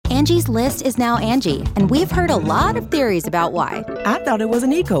Angie's List is now Angie, and we've heard a lot of theories about why. I thought it was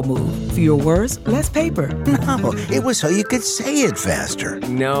an eco move. Fewer words, less paper. No, it was so you could say it faster.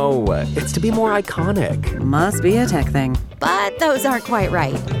 No, it's to be more iconic. Must be a tech thing. But those aren't quite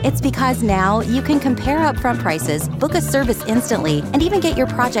right. It's because now you can compare upfront prices, book a service instantly, and even get your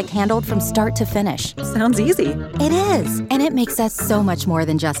project handled from start to finish. Sounds easy. It is, and it makes us so much more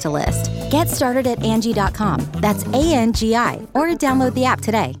than just a list. Get started at Angie.com. That's ANGI, or download the app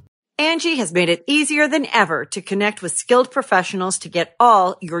today. Angie has made it easier than ever to connect with skilled professionals to get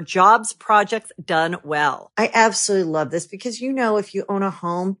all your jobs projects done well. I absolutely love this because, if you own a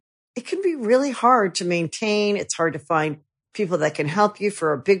home, it can be really hard to maintain. It's hard to find people that can help you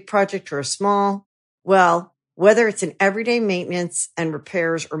for a big project or a small. Well, whether it's in everyday maintenance and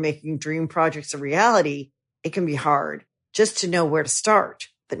repairs or making dream projects a reality, it can be hard just to know where to start.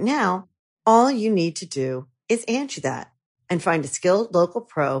 But now, all you need to do is Angie that and find a skilled local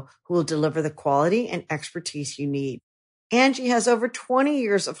pro who will deliver the quality and expertise you need. Angie has over 20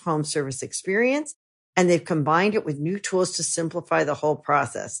 years of home service experience, and they've combined it with new tools to simplify the whole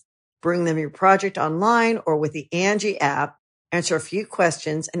process. Bring them your project online or with the Angie app, answer a few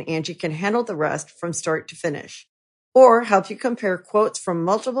questions, and Angie can handle the rest from start to finish. Or help you compare quotes from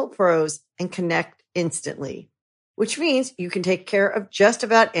multiple pros and connect instantly, which means you can take care of just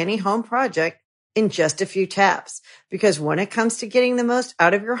about any home project in just a few taps. Because when it comes to getting the most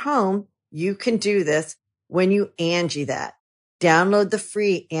out of your home, you can do this when you Angie that. Download the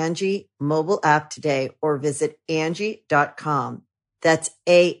free Angie mobile app today or visit Angie.com. That's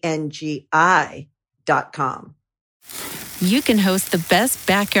ANGI.com. You can host the best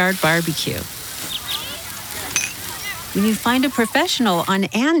backyard barbecue when you find a professional on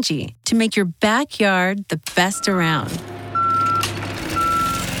Angie to make your backyard the best around.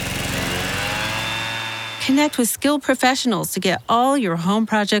 Connect with skilled professionals to get all your home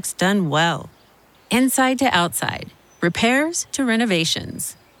projects done well. Inside to outside, repairs to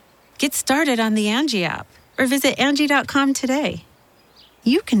renovations. Get started on the Angie app or visit Angie.com today.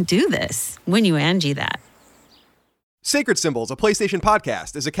 You can do this when you Angie that. Sacred Symbols, a PlayStation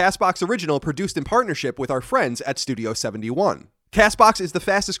podcast, is a CastBox original produced in partnership with our friends at Studio 71. CastBox is the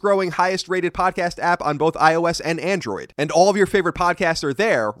fastest-growing, highest-rated podcast app on both iOS and Android, and all of your favorite podcasts are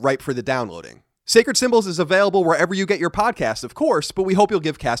there, ripe for the downloading. Sacred Symbols is available wherever you get your podcasts, of course, but we hope you'll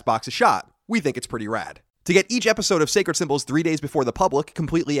give CastBox a shot. We think it's pretty rad. To get each episode of Sacred Symbols 3 days before the public,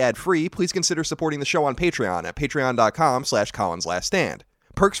 completely ad-free, please consider supporting the show on Patreon at patreon.com/CollinsLastStand.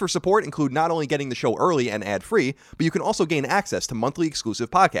 Perks for support include not only getting the show early and ad-free, but you can also gain access to monthly exclusive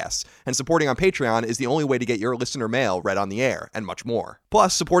podcasts. And supporting on Patreon is the only way to get your listener mail read on the air, and much more.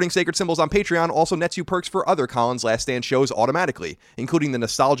 Plus, supporting Sacred Symbols on Patreon also nets you perks for other Collins Last Stand shows automatically, including the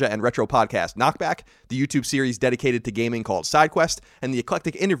nostalgia and retro podcast Knockback, the YouTube series dedicated to gaming called SideQuest, and the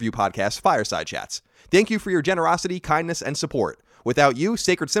eclectic interview podcast Fireside Chats. Thank you for your generosity, kindness, and support. Without you,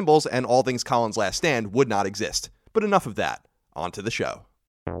 Sacred Symbols and all things Collins Last Stand would not exist. But enough of that. On to the show.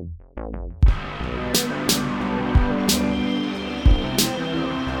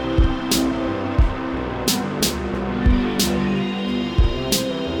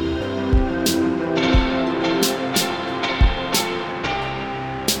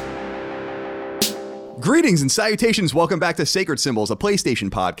 Greetings and salutations. Welcome back to Sacred Symbols, a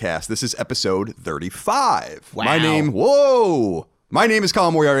PlayStation podcast. This is episode 35. Wow. My name is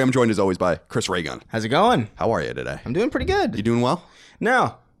Colin Moriarty. I'm joined as always by Chris Raygun. How's it going? How are you today? I'm doing pretty good. You doing well?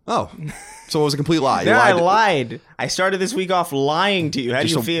 No. Oh, so it was a complete lie. No, I lied. I started this week off lying to you. How do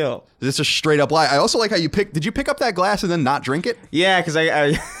you feel? This is a straight up lie. I also like how did you pick up that glass and then not drink it? Yeah, because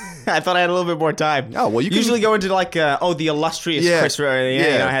I thought I had a little bit more time. Oh, well, you usually go into like, the illustrious Chris.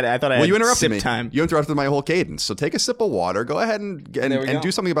 I thought I had you interrupted sip me. time. You interrupted my whole cadence. So take a sip of water. Go ahead and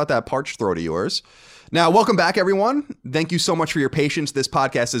do something about that parched throat of yours. Now, welcome back, everyone. Thank you so much for your patience. This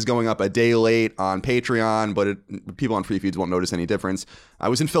podcast is going up a day late on Patreon, but people on free feeds won't notice any difference. I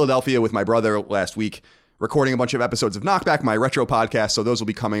was in Philadelphia with my brother last week, recording a bunch of episodes of Knockback, my retro podcast, so those will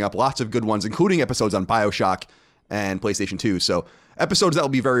be coming up. Lots of good ones, including episodes on BioShock and PlayStation 2. So episodes that will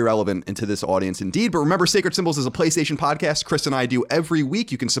be very relevant into this audience indeed. But remember, Sacred Symbols is a PlayStation podcast Chris and I do every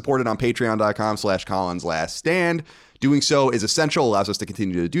week. You can support it on patreon.com/CollinsLastStand. Doing so is essential, allows us to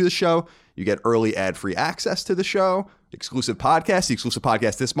continue to do the show. You get early ad-free access to the show, exclusive podcasts. The exclusive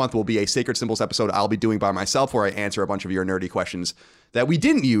podcast this month will be a Sacred Symbols episode I'll be doing by myself where I answer a bunch of your nerdy questions that we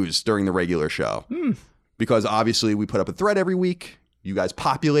didn't use during the regular show. Because obviously we put up a thread every week. You guys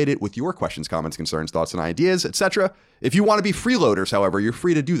populate it with your questions, comments, concerns, thoughts, and ideas, etc. If you want to be freeloaders, however, you're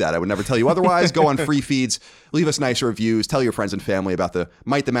free to do that. I would never tell you otherwise. Go on free feeds, leave us nice reviews, tell your friends and family about the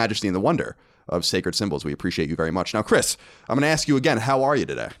might, the majesty, and the wonder of Sacred Symbols. We appreciate you very much. Now, Chris, I'm going to ask you again, how are you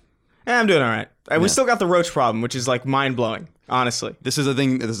today? I'm doing all right. We still got the roach problem, which is like mind-blowing, honestly. This is a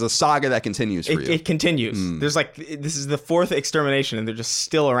thing. This is a saga that continues for you. It continues. There's like, this is the 4th extermination, and they're just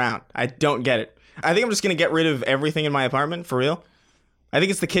still around. I don't get it. I think I'm just going to get rid of everything in my apartment, for real. I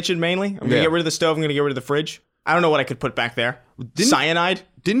think it's the kitchen mainly. I'm going to get rid of the stove. I'm going to get rid of the fridge. I don't know what I could put back there. Cyanide?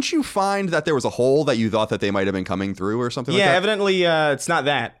 Didn't you find that there was a hole that you thought that they might have been coming through or something like that? Yeah, evidently it's not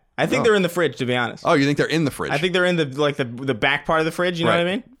that. I think they're in the fridge, to be honest. Oh, you think they're in the fridge? I think they're in the back part of the fridge, you know what I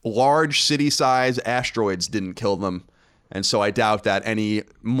mean? Large city-size asteroids didn't kill them, and so I doubt that any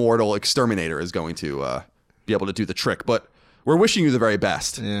mortal exterminator is going to be able to do the trick. But we're wishing you the very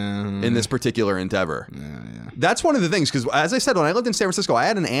best in this particular endeavor. That's one of the things, because as I said, when I lived in San Francisco, I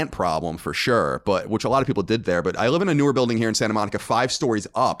had an ant problem for sure, which a lot of people did there. But I live in a newer building here in Santa Monica, 5 stories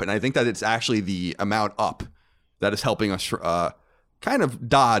up, and I think that it's actually the amount up that is helping us kind of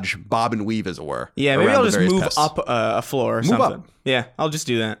dodge, bob and weave, as it were. Yeah, maybe I'll just move pests. up a floor or something. Up. Yeah, I'll just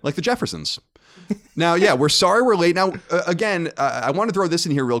do that. Like the Jeffersons. Now, we're sorry we're late. Now, again, I want to throw this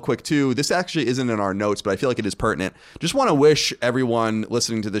in here real quick, too. This actually isn't in our notes, but I feel like it is pertinent. Just want to wish everyone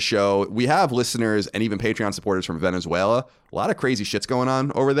listening to the show, we have listeners and even Patreon supporters from Venezuela. A lot of crazy shit's going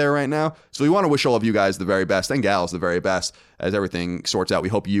on over there right now. So we want to wish all of you guys the very best, and gals the very best, as everything sorts out. We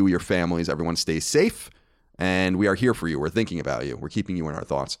hope you, your families, everyone stays safe. And we are here for you. We're thinking about you. We're keeping you in our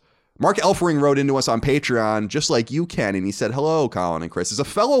thoughts. Mark Elfering wrote into us on Patreon, just like you can, and he said, hello, Colin and Chris. As a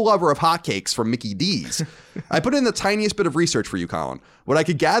fellow lover of hotcakes from Mickey D's, I put in the tiniest bit of research for you, Colin. What I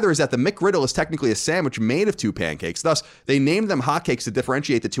could gather is that the McGriddle is technically a sandwich made of 2 pancakes. Thus, they named them hotcakes to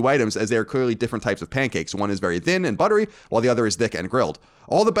differentiate the 2 items, as they are clearly different types of pancakes. One is very thin and buttery, while the other is thick and grilled.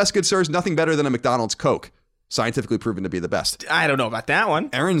 All the best, good sirs, nothing better than a McDonald's Coke. Scientifically proven to be the best. I don't know about that one.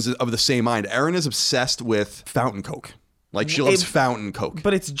 Erin's of the same mind. Erin is obsessed with fountain Coke. Like, she loves fountain Coke.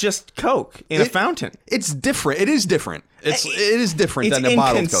 But it's just Coke in a fountain. It's different. It is different. It is different than a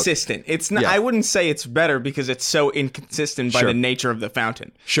bottled Coke. It's inconsistent. It's not. I wouldn't say it's better because it's so inconsistent by the nature of the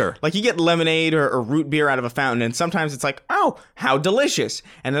fountain. Sure. Like, you get lemonade or root beer out of a fountain, and sometimes it's like, oh, how delicious.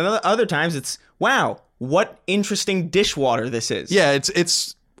 And then other times it's, wow, what interesting dishwater this is. Yeah,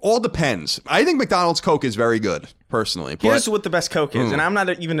 it's all depends. I think McDonald's Coke is very good, personally. Here's what the best Coke is, and I'm not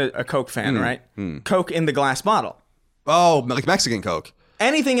even a Coke fan, right? Coke in the glass bottle. Oh, like Mexican Coke.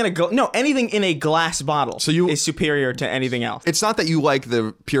 Anything in a glass bottle is superior to anything else. It's not that you like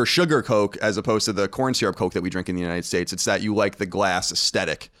the pure sugar Coke as opposed to the corn syrup Coke that we drink in the United States. It's that you like the glass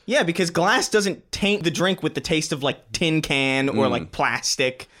aesthetic. Yeah, because glass doesn't taint the drink with the taste of like tin can or like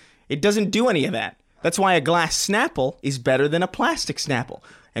plastic. It doesn't do any of that. That's why a glass Snapple is better than a plastic Snapple.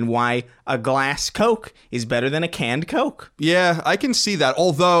 And why a glass Coke is better than a canned Coke. Yeah, I can see that.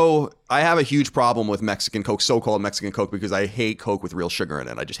 Although I have a huge problem with Mexican Coke, so-called Mexican Coke, because I hate Coke with real sugar in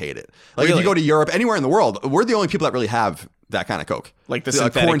it. I just hate it. Like, if you go to Europe, anywhere in the world, we're the only people that really have that kind of Coke. Like the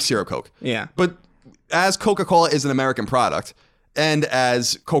synthetic corn syrup Coke. Yeah. But as Coca-Cola is an American product, and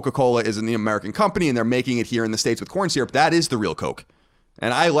as Coca-Cola is an American company, and they're making it here in the States with corn syrup, that is the real Coke.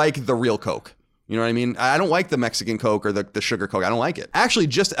 And I like the real Coke. You know what I mean? I don't like the Mexican Coke or the sugar Coke. I don't like it. Actually,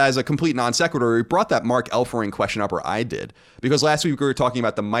 just as a complete non sequitur, we brought that Mark Elfering question up, or I did, because last week we were talking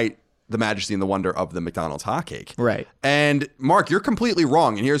about the might, the majesty, and the wonder of the McDonald's hotcake. Right. And Mark, you're completely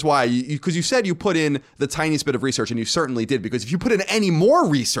wrong. And here's why. Because you said you put in the tiniest bit of research, and you certainly did. Because if you put in any more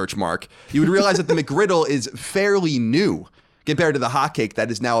research, Mark, you would realize that the McGriddle is fairly new compared to the hotcake that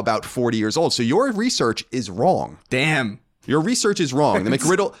is now about 40 years old. So your research is wrong. Damn. Your research is wrong. The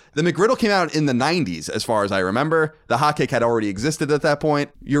McGriddle came out in the 90s, as far as I remember. The hotcake had already existed at that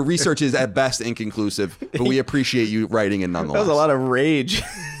point. Your research is at best inconclusive, but we appreciate you writing in nonetheless. That was a lot of rage.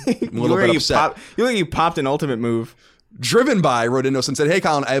 A little bit upset. You look like you popped an ultimate move. Driven By wrote into us and said, hey,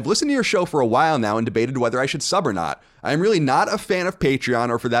 Colin, I have listened to your show for a while now and debated whether I should sub or not. I am really not a fan of Patreon,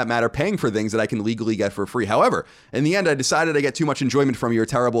 or for that matter, paying for things that I can legally get for free. However, in the end, I decided I get too much enjoyment from your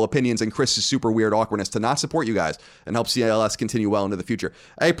terrible opinions and Chris's super weird awkwardness to not support you guys and help CLS continue well into the future.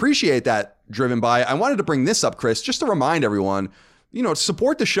 I appreciate that, Driven By. I wanted to bring this up, Chris, just to remind everyone,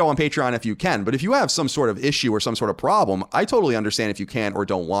 support the show on Patreon if you can. But if you have some sort of issue or some sort of problem, I totally understand if you can't or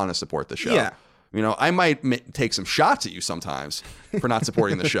don't want to support the show. Yeah. I might take some shots at you sometimes for not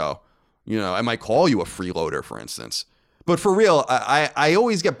supporting the show. I might call you a freeloader, for instance. But for real, I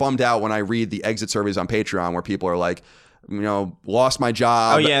always get bummed out when I read the exit surveys on Patreon where people are like, lost my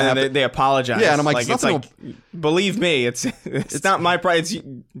job. Oh yeah, they apologize. Yeah, and I'm like, believe me, it's not my price.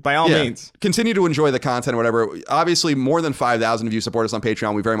 By all means, continue to enjoy the content or whatever. Obviously, more than 5,000 of you support us on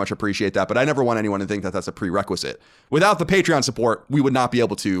Patreon. We very much appreciate that. But I never want anyone to think that that's a prerequisite. Without the Patreon support, we would not be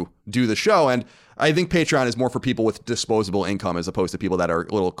able to do the show. And I think Patreon is more for people with disposable income as opposed to people that are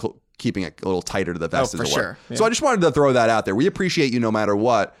keeping it a little tighter to the vest. Oh, for sure. Yeah. So I just wanted to throw that out there. We appreciate you no matter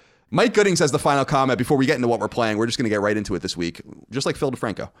what. Mike Goodings has the final comment before we get into what we're playing. We're just going to get right into it this week, just like Phil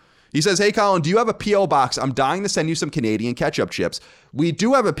DeFranco. He says, hey, Colin, do you have a P.O. box? I'm dying to send you some Canadian ketchup chips. We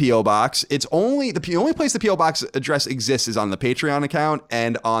do have a P.O. box. It's only the only place the P.O. box address exists is on the Patreon account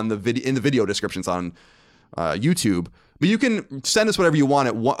and on the in the video descriptions on YouTube. But you can send us whatever you want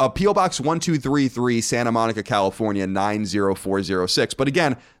at P.O. Box 1233, Santa Monica, California, 90406. But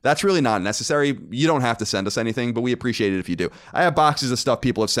again, that's really not necessary. You don't have to send us anything, but we appreciate it if you do. I have boxes of stuff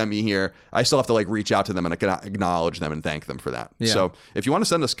people have sent me here. I still have to reach out to them and acknowledge them and thank them for that. Yeah. So if you want to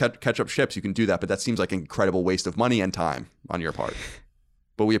send us ketchup chips, you can do that. But that seems like an incredible waste of money and time on your part.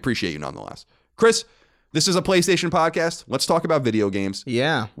 But we appreciate you nonetheless. Chris, this is a PlayStation podcast. Let's talk about video games.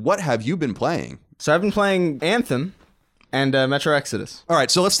 Yeah. What have you been playing? So I've been playing Anthem and Metro Exodus. All right,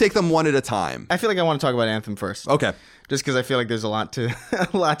 so let's take them one at a time. I feel like I want to talk about Anthem first. Okay. Just because I feel like there's a lot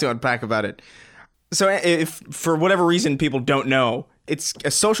to unpack about it. So if for whatever reason people don't know, it's a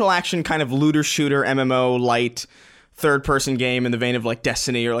social action kind of looter shooter MMO light third-person game in the vein of like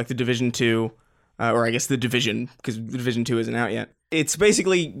Destiny or like The Division 2, or I guess The Division, because The Division 2 isn't out yet. It's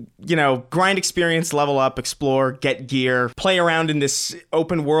basically, grind experience, level up, explore, get gear, play around in this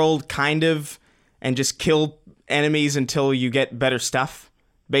open world kind of, and just kill enemies until you get better stuff,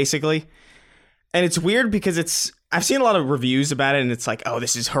 basically. And it's weird because I've seen a lot of reviews about it and it's like, oh,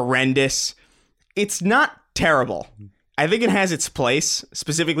 this is horrendous. It's not terrible. I think it has its place,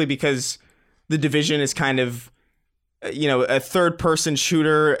 specifically because The Division is kind of, a third-person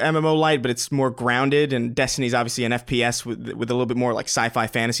shooter MMO light, but it's more grounded, and Destiny's obviously an FPS with a little bit more like sci-fi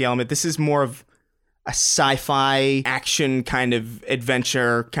fantasy element. This is more of a sci-fi action kind of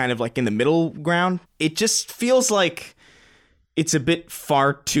adventure, kind of like in the middle ground. It just feels like it's a bit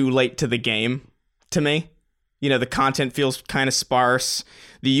far too late to the game to me. The content feels kind of sparse.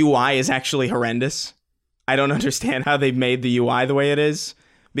 The UI is actually horrendous. I don't understand how they made the UI the way it is,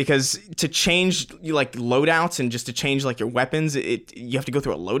 because to change loadouts and just to change your weapons, you have to go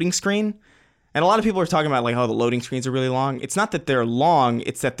through a loading screen. And a lot of people are talking about the loading screens are really long. It's not that they're long,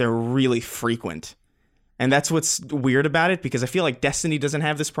 it's that they're really frequent. And that's what's weird about it, because I feel like Destiny doesn't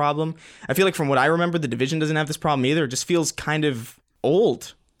have this problem. I feel like from what I remember, The Division doesn't have this problem either. It just feels kind of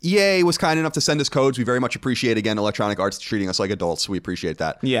old. EA was kind enough to send us codes. We very much appreciate, again, Electronic Arts treating us like adults. We appreciate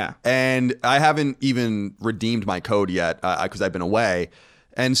that. Yeah. And I haven't even redeemed my code yet because I've been away.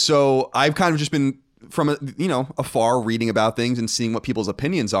 And so I've kind of just been from afar reading about things and seeing what people's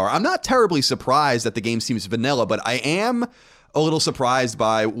opinions are. I'm not terribly surprised that the game seems vanilla, but I am a little surprised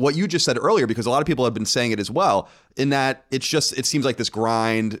by what you just said earlier, because a lot of people have been saying it as well, in that it seems like this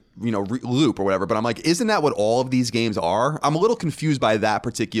grind, loop or whatever. But I'm like, isn't that what all of these games are? I'm a little confused by that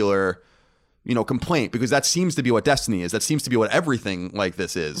particular complaint, because that seems to be what Destiny is. That seems to be what everything like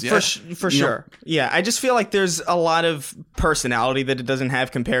this is. Yeah? For sure. Yeah, I just feel like there's a lot of personality that it doesn't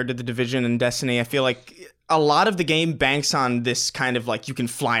have compared to The Division and Destiny. I feel like a lot of the game banks on this kind of you can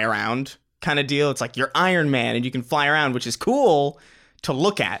fly around kind of deal. It's like you're Iron Man and you can fly around, which is cool to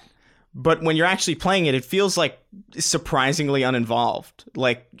look at. But when you're actually playing it, it feels surprisingly uninvolved.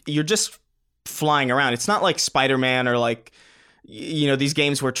 You're just flying around. It's not like Spider-Man or these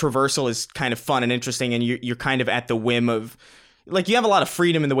games where traversal is kind of fun and interesting, and you're kind of at the whim of, you have a lot of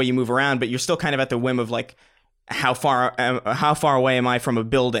freedom in the way you move around, but you're still kind of at the whim of how far away am I from a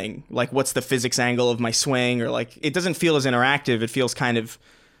building? What's the physics angle of my swing? Or it doesn't feel as interactive. It feels kind of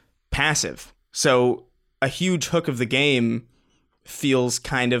passive. So a huge hook of the game feels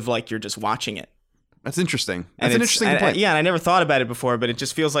kind of like you're just watching it. That's interesting. That's an interesting point. Yeah, and I never thought about it before, but it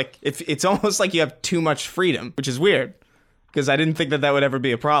just feels like it's almost like you have too much freedom, which is weird, because I didn't think that would ever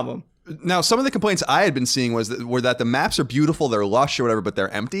be a problem. Now, some of the complaints I had been seeing were that the maps are beautiful, they're lush or whatever, but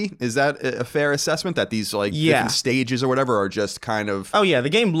they're empty. Is that a fair assessment, that these different stages or whatever are just kind of... Oh yeah, the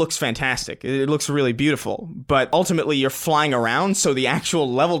game looks fantastic. It looks really beautiful, but ultimately you're flying around, so the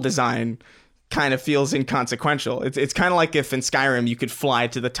actual level design kind of feels inconsequential. It's kind of like if in Skyrim you could fly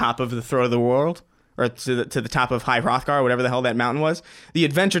to the top of the Throat of the World, or to the top of High Hrothgar, or whatever the hell that mountain was. The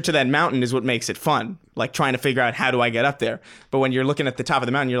adventure to that mountain is what makes it fun, trying to figure out how do I get up there. But when you're looking at the top of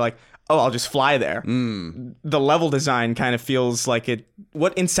the mountain, you're like, oh, I'll just fly there. The level design kind of feels like it.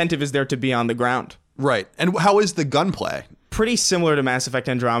 What incentive is there to be on the ground? Right. And how is the gunplay? Pretty similar to Mass Effect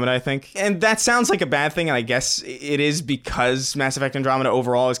Andromeda, I think. And that sounds like a bad thing, and I guess it is, because Mass Effect Andromeda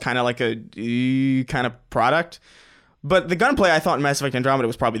overall is kind of like a kind of product. But the gunplay, I thought in Mass Effect Andromeda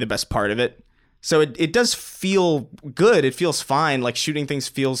was probably the best part of it. So it does feel good. It feels fine. Shooting things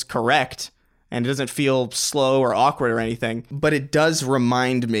feels correct. And it doesn't feel slow or awkward or anything. But it does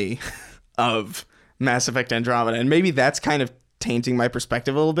remind me of Mass Effect Andromeda. And maybe that's kind of tainting my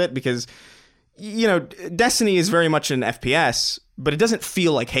perspective a little bit, because Destiny is very much an FPS, but it doesn't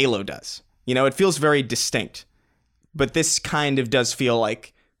feel like Halo does. It feels very distinct. But this kind of does feel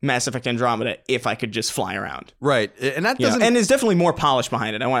like Mass Effect Andromeda if I could just fly around. Right. And that doesn't... And there's definitely more polish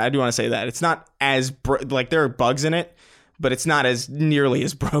behind it. I do want to say that. It's not as... there are bugs in it, but it's not as nearly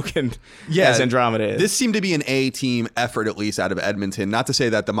as broken as Andromeda is. This seemed to be an A-team effort, at least, out of Edmonton. Not to say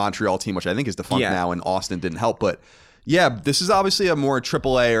that the Montreal team, which I think is defunct now, and Austin didn't help, but... Yeah, this is obviously a more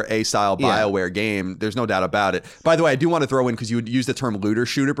AAA or A-style BioWare game. There's no doubt about it. By the way, I do want to throw in, because you would use the term looter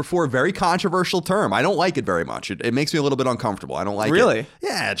shooter before, very controversial term. I don't like it very much. It makes me a little bit uncomfortable. I don't like it. Really?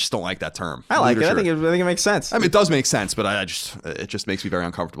 Yeah, I just don't like that term. I like it. Shooter. I think it makes sense. I mean, it does make sense, but it just makes me very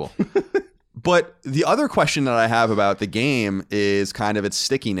uncomfortable. But the other question that I have about the game is kind of its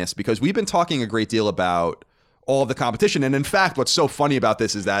stickiness, because we've been talking a great deal about all of the competition. And in fact, what's so funny about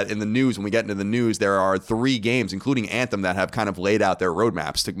this is that in the news, when we get into the news, there are 3 games, including Anthem, that have kind of laid out their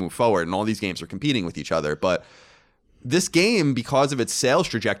roadmaps to move forward. And all these games are competing with each other. But this game, because of its sales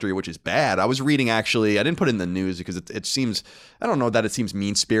trajectory, which is bad, I was reading actually, I didn't put it in the news because it seems, I don't know that it seems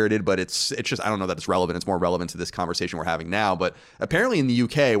mean-spirited, but it's just, I don't know that it's relevant. It's more relevant to this conversation we're having now. But apparently in the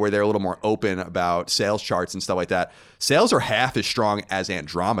UK, where they're a little more open about sales charts and stuff like that, sales are half as strong as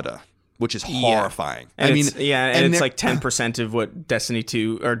Andromeda, which is horrifying. And it's like 10% of what Destiny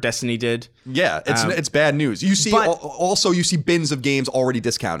 2 or Destiny did. Yeah, it's bad news. You see, also you see bins of games already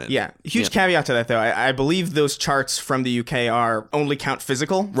discounted. Yeah, huge caveat to that though. I believe those charts from the UK are only count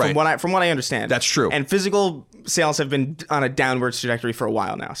physical. Right. From what I understand. That's true. And physical sales have been on a downward trajectory for a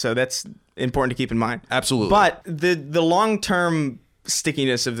while now, so that's important to keep in mind. Absolutely. But the long term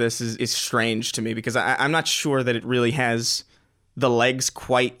stickiness of this is strange to me, because I'm not sure that it really has the legs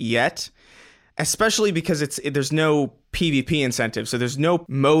quite yet, especially because there's no PvP incentive, so there's no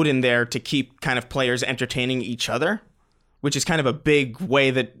mode in there to keep kind of players entertaining each other, which is kind of a big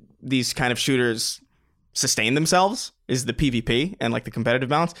way that these kind of shooters sustain themselves, is the PvP and like the competitive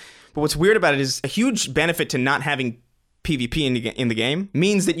balance. But what's weird about it is a huge benefit to not having PvP in the game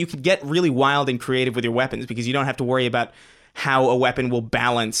means that you can get really wild and creative with your weapons, because you don't have to worry about how a weapon will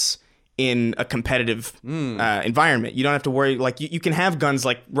balance in a competitive environment. You don't have to worry, like you can have guns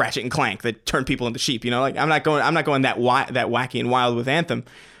like Ratchet and Clank that turn people into sheep, like I'm not going that wacky and wild with Anthem,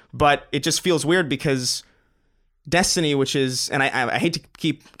 but it just feels weird because Destiny, which is, and I hate to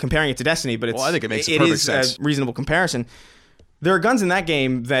keep comparing it to Destiny, but I think it makes perfect sense. A reasonable comparison. There are guns in that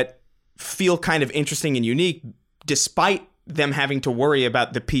game that feel kind of interesting and unique despite them having to worry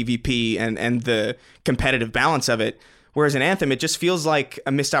about the PvP and the competitive balance of it. Whereas in Anthem, it just feels like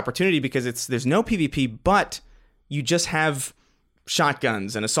a missed opportunity because there's no PvP, but you just have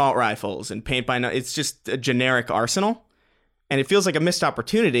shotguns and assault rifles and paint by night. It's just a generic arsenal. And it feels like a missed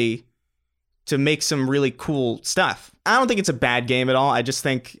opportunity to make some really cool stuff. I don't think it's a bad game at all. I just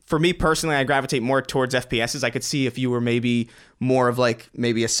think, for me personally, I gravitate more towards FPSs. I could see if you were maybe more of like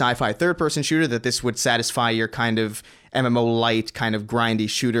maybe a sci-fi third-person shooter, that this would satisfy your kind of MMO light, kind of grindy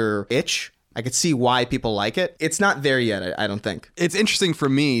shooter itch. I could see why people like it. It's not there yet, I don't think. It's interesting for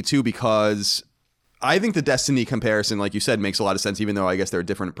me, too, because I think the Destiny comparison, like you said, makes a lot of sense, even though I guess there are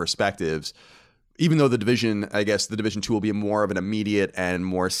different perspectives. Even though the Division 2 will be more of an immediate and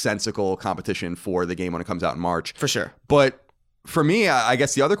more sensical competition for the game when it comes out in March. For sure. But for me, I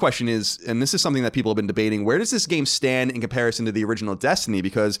guess the other question is, and this is something that people have been debating, where does this game stand in comparison to the original Destiny?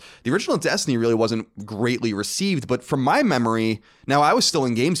 Because the original Destiny really wasn't greatly received, but from my memory, now I was still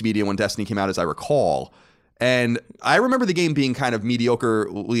in games media when Destiny came out, as I recall, and I remember the game being kind of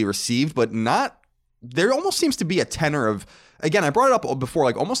mediocrely received, but not, there almost seems to be a tenor of, again, I brought it up before,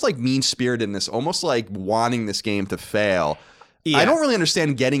 like almost like mean-spiritedness, almost like wanting this game to fail. Yeah. I don't really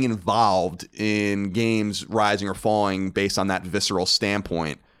understand getting involved in games rising or falling based on that visceral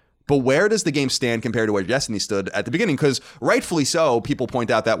standpoint. But where does the game stand compared to where Destiny stood at the beginning? Because rightfully so, people point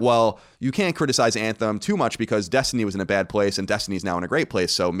out that, well, you can't criticize Anthem too much because Destiny was in a bad place and Destiny's now in a great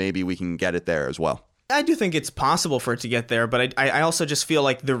place, so maybe we can get it there as well. I do think it's possible for it to get there, but I also just feel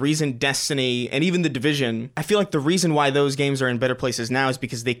like the reason Destiny and even The Division, I feel like the reason why those games are in better places now is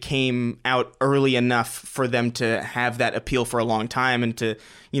because they came out early enough for them to have that appeal for a long time and to,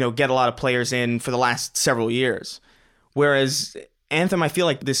 get a lot of players in for the last several years. Whereas Anthem, I feel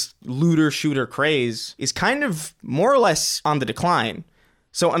like this looter shooter craze is kind of more or less on the decline.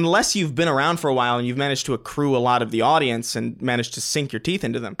 So unless you've been around for a while and you've managed to accrue a lot of the audience and managed to sink your teeth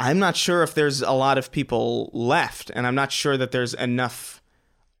into them, I'm not sure if there's a lot of people left. And I'm not sure that there's enough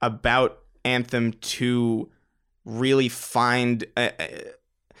about Anthem to really find...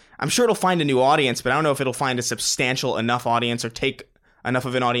 I'm sure it'll find a new audience, but I don't know if it'll find a substantial enough audience or take enough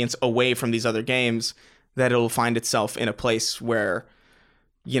of an audience away from these other games that it'll find itself in a place where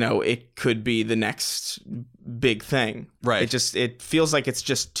it could be the next big thing. Right. It feels like it's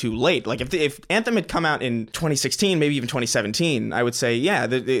just too late. Like if Anthem had come out in 2016, maybe even 2017, I would say, yeah,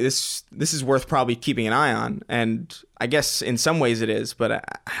 this is worth probably keeping an eye on. And I guess in some ways it is, but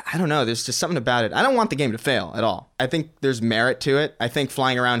I don't know. There's just something about it. I don't want the game to fail at all. I think there's merit to it. I think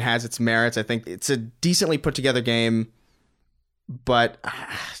Flying Around has its merits. I think it's a decently put together game, but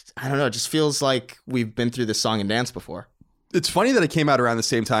I don't know. It just feels like we've been through this song and dance before. It's funny that it came out around the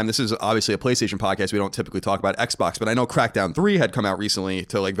same time. This is obviously a PlayStation podcast. We don't typically talk about Xbox, but I know Crackdown 3 had come out recently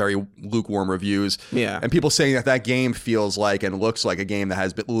to like very lukewarm reviews. Yeah. And people saying that game feels like and looks like a game that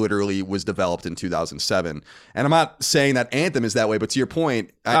has literally was developed in 2007. And I'm not saying that Anthem is that way, but to your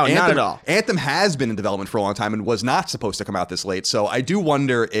point, Anthem, not at all. Anthem has been in development for a long time and was not supposed to come out this late. So I do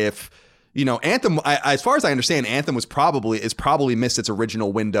wonder if Anthem, as far as I understand, Anthem is probably missed its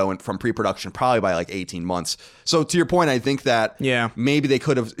original window from pre-production probably by like 18 months. So to your point, I think that maybe they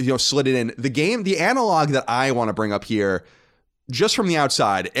could have slid it in. The analog that I want to bring up here, just from the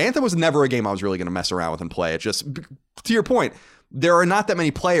outside, Anthem was never a game I was really going to mess around with and play. It just, to your point, there are not that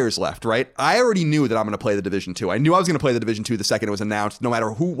many players left, right? I already knew that I'm going to play the Division 2. I knew I was going to play the Division 2 the second it was announced. No matter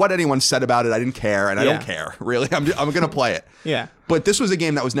what anyone said about it, I didn't care, and I don't care, really. I'm going to play it. Yeah. But this was a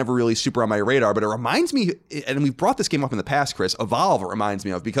game that was never really super on my radar, but it reminds me, and we've brought this game up in the past, Chris, Evolve it reminds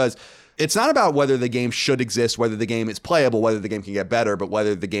me of, because it's not about whether the game should exist, whether the game is playable, whether the game can get better, but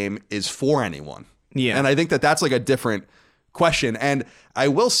whether the game is for anyone. Yeah. And I think that that's like a different question. And I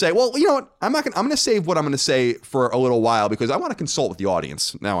will say, well, you know what? I'm going to save what I'm going to say for a little while because I want to consult with the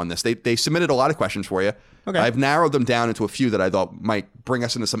audience now on this. They submitted a lot of questions for you. Okay. I've narrowed them down into a few that I thought might bring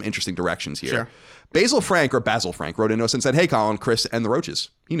us into some interesting directions here. Sure. Basil Frank wrote into us and said, "Hey, Colin, Chris, and the Roaches."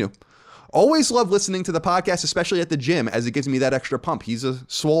 He knew. "Always love listening to the podcast, especially at the gym, as it gives me that extra pump." He's a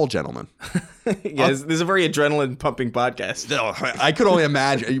swole gentleman. Yeah, this is a very adrenaline pumping podcast. I could only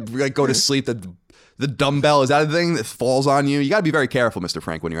imagine. You like go to sleep, the dumbbell, is that a thing that falls on you? You got to be very careful, Mr.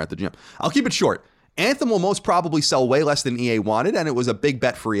 Frank, when you're at the gym. I'll keep it short. Anthem will most probably sell way less than EA wanted, and it was a big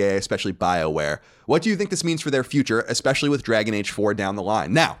bet for EA, especially BioWare. What do you think this means for their future, especially with Dragon Age 4 down the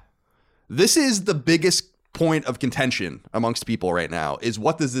line? Now, this is the biggest point of contention amongst people right now, is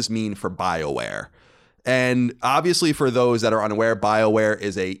what does this mean for BioWare? And obviously, for those that are unaware, BioWare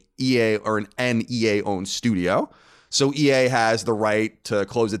is a EA or an EA-owned studio. So EA has the right to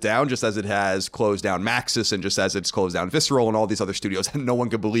close it down, just as it has closed down Maxis and just as it's closed down Visceral and all these other studios, and no one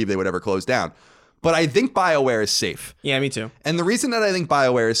could believe they would ever close down. But I think BioWare is safe. Yeah, me too. And the reason that I think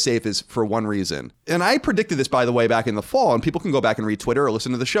BioWare is safe is for one reason. And I predicted this, by the way, back in the fall, and people can go back and read Twitter or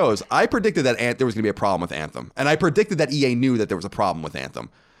listen to the shows. I predicted that there was going to be a problem with Anthem. And I predicted that EA knew that there was a problem with Anthem.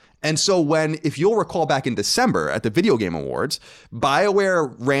 And so if you'll recall back in December at the Video Game Awards,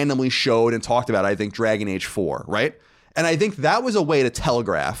 BioWare randomly showed and talked about, I think, Dragon Age 4, right? And I think that was a way to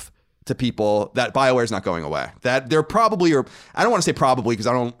telegraph to people that BioWare is not going away. That they're probably, or I don't want to say probably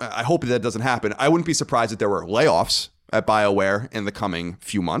because I hope that doesn't happen. I wouldn't be surprised if there were layoffs at BioWare in the coming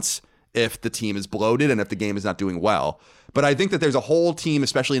few months if the team is bloated and if the game is not doing well. But I think that there's a whole team,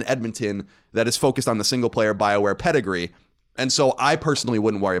 especially in Edmonton, that is focused on the single player BioWare pedigree. And so I personally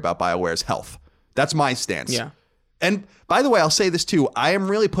wouldn't worry about BioWare's health. That's my stance. Yeah. And by the way, I'll say this too. I am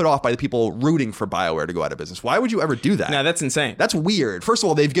really put off by the people rooting for BioWare to go out of business. Why would you ever do that? No, that's insane. That's weird. First of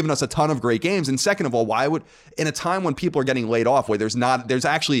all, they've given us a ton of great games. And second of all, why would, in a time when people are getting laid off, where there's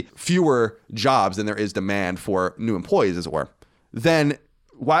actually fewer jobs than there is demand for new employees, as it were, then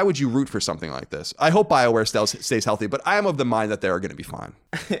why would you root for something like this? I hope BioWare stays healthy, but I am of the mind that they're going to be fine.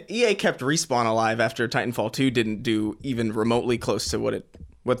 EA kept Respawn alive after Titanfall 2 didn't do even remotely close to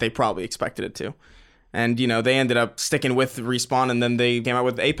what they probably expected it to. And, they ended up sticking with Respawn, and then they came out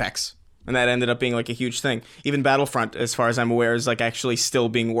with Apex. And that ended up being like a huge thing. Even Battlefront, as far as I'm aware, is like actually still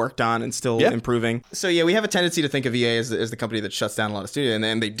being worked on and still improving. So yeah, we have a tendency to think of EA as the company that shuts down a lot of studios,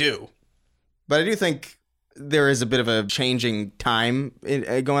 and they do. But I do think there is a bit of a changing time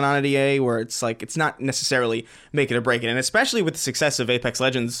going on at EA where it's like, it's not necessarily make it or break it. And especially with the success of Apex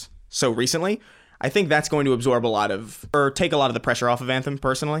Legends so recently, I think that's going to absorb take a lot of the pressure off of Anthem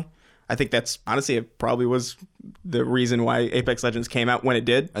personally. I think that's, honestly, it probably was the reason why Apex Legends came out when it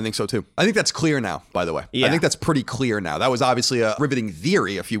did. I think so, too. I think that's clear now, by the way. Yeah. I think that's pretty clear now. That was obviously a riveting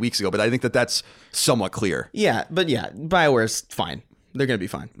theory a few weeks ago, but I think that that's somewhat clear. Yeah, but yeah, BioWare's fine. They're going to be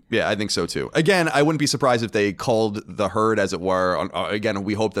fine. Yeah, I think so, too. Again, I wouldn't be surprised if they culled the herd, as it were. Again,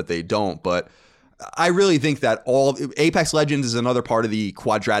 we hope that they don't, but I really think that Apex Legends is another part of the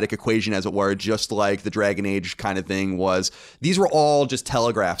quadratic equation, as it were, just like the Dragon Age kind of thing was. These were all just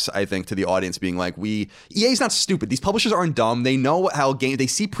telegraphs, I think, to the audience being like, EA's not stupid. These publishers aren't dumb. They know how they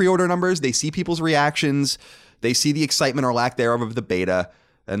see pre-order numbers. They see people's reactions. They see the excitement or lack thereof of the beta.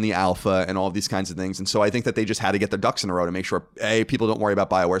 and the alpha and all of these kinds of things. And so I think that they just had to get their ducks in a row to make sure, A, people don't worry about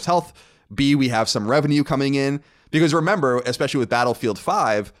BioWare's health, B, we have some revenue coming in. Because remember, especially with Battlefield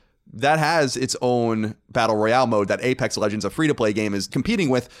 5, that has its own Battle Royale mode that Apex Legends, a free-to-play game, is competing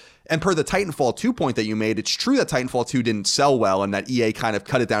with. And per the Titanfall 2 point that you made, it's true that Titanfall 2 didn't sell well and that EA kind of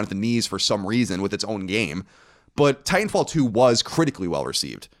cut it down at the knees for some reason with its own game. But Titanfall 2 was critically well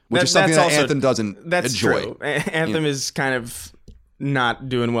received, which is something that Anthem doesn't enjoy. True. Anthem is kind of not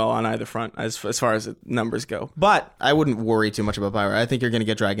doing well on either front as far as numbers go. But I wouldn't worry too much about BioWare. I think you're going to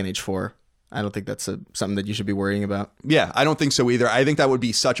get Dragon Age 4. I don't think that's something that you should be worrying about. Yeah, I don't think so either. I think that would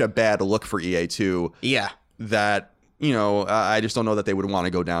be such a bad look for EA too. Yeah. That, I just don't know that they would want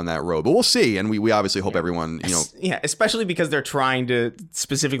to go down that road. But we'll see. And we obviously hope everyone, Yeah, especially because they're trying to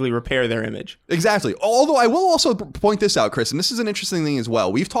specifically repair their image. Exactly. Although I will also point this out, Chris, and this is an interesting thing as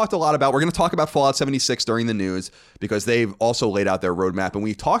well. We've talked a lot about, we're going to talk about Fallout 76 during the news because they've also laid out their roadmap. And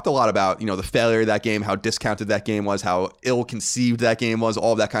we've talked a lot about, the failure of that game, how discounted that game was, how ill-conceived that game was,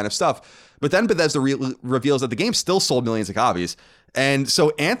 all of that kind of stuff. But then Bethesda reveals that the game still sold millions of copies. And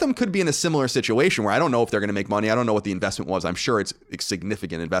so Anthem could be in a similar situation where I don't know if they're going to make money. I don't know what the investment was. I'm sure it's a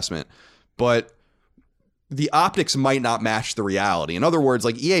significant investment. But the optics might not match the reality. In other words,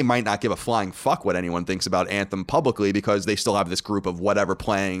 like EA might not give a flying fuck what anyone thinks about Anthem publicly because they still have this group of whatever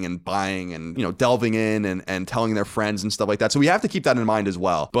playing and buying and, delving in and telling their friends and stuff like that. So we have to keep that in mind as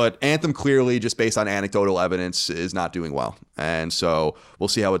well. But Anthem clearly, just based on anecdotal evidence, is not doing well. And so we'll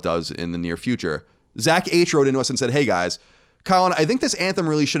see how it does in the near future. Zach H. wrote into us and said, hey guys, Colin, I think this Anthem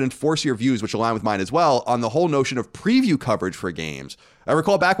really should enforce your views, which align with mine as well, on the whole notion of preview coverage for games. I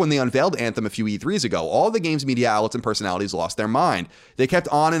recall back when they unveiled Anthem a few E3s ago, all the game's media outlets and personalities lost their mind. They kept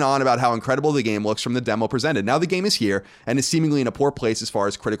on and on about how incredible the game looks from the demo presented. Now the game is here and is seemingly in a poor place as far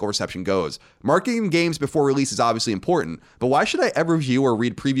as critical reception goes. Marketing games before release is obviously important, but why should I ever view or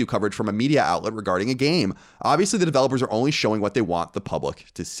read preview coverage from a media outlet regarding a game? Obviously, the developers are only showing what they want the public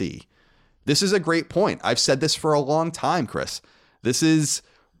to see. This is a great point. I've said this for a long time, Chris. This is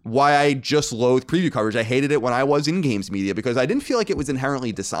why I just loathe preview coverage. I hated it when I was in games media because I didn't feel like it was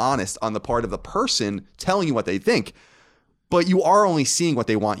inherently dishonest on the part of the person telling you what they think. But you are only seeing what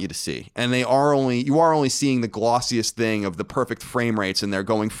they want you to see. And you are only seeing the glossiest thing of the perfect frame rates, and they're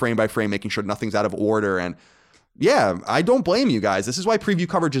going frame by frame, making sure nothing's out of order. And yeah, I don't blame you guys. This is why preview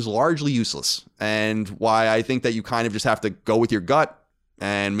coverage is largely useless and why I think that you kind of just have to go with your gut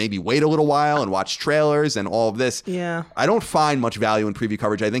and maybe wait a little while and watch trailers and all of this. Yeah. I don't find much value in preview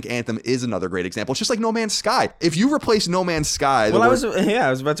coverage. I think Anthem is another great example. It's just like No Man's Sky. If you replace No Man's Sky... I was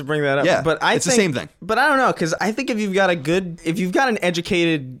about to bring that up. Yeah, but it's the same thing. But I don't know, because I think if you've got an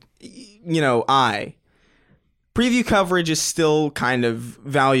educated, eye, preview coverage is still kind of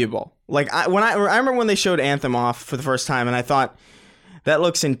valuable. Like, I remember when they showed Anthem off for the first time, and I thought, that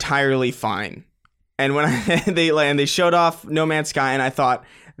looks entirely fine. And when they showed off No Man's Sky, and I thought,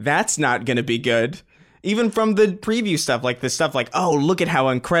 that's not going to be good. Even from the preview stuff, like this stuff like, oh, look at how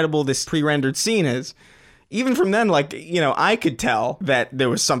incredible this pre-rendered scene is. Even from then, I could tell that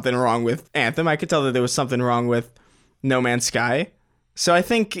there was something wrong with Anthem. I could tell that there was something wrong with No Man's Sky. So I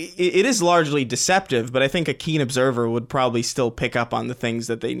think it is largely deceptive, but I think a keen observer would probably still pick up on the things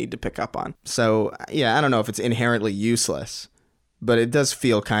that they need to pick up on. So, yeah, I don't know if it's inherently useless, but it does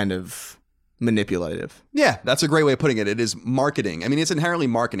feel kind of manipulative. Yeah, that's a great way of putting it. It is marketing. I mean, it's inherently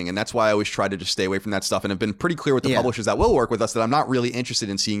marketing, and that's why I always try to just stay away from that stuff. And I've been pretty clear with the publishers that will work with us that I'm not really interested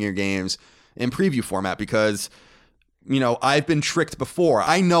in seeing your games in preview format because, I've been tricked before.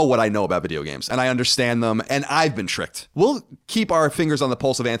 I know what I know about video games, and I understand them, and I've been tricked. We'll keep our fingers on the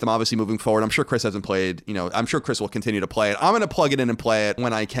pulse of Anthem, obviously, moving forward. I'm sure Chris hasn't played, I'm sure Chris will continue to play it. I'm going to plug it in and play it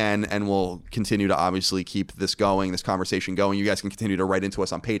when I can, and we'll continue to obviously keep this going, this conversation going. You guys can continue to write into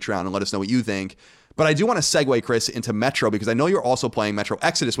us on Patreon and let us know what you think. But I do want to segue, Chris, into Metro, because I know you're also playing Metro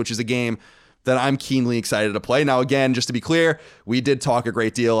Exodus, which is a game that I'm keenly excited to play. Now, again, just to be clear, we did talk a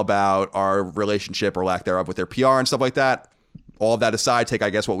great deal about our relationship or lack thereof with their PR and stuff like that. All of that aside, take,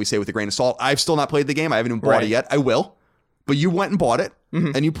 I guess, what we say with a grain of salt. I've still not played the game. I haven't even bought it yet. I will. But you went and bought it,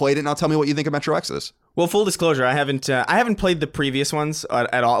 and you played it. Now tell me what you think of Metro Exodus. Well, full disclosure, I haven't played the previous ones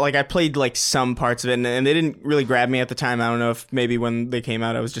at all. Like, I played like some parts of it, and they didn't really grab me at the time. I don't know if maybe when they came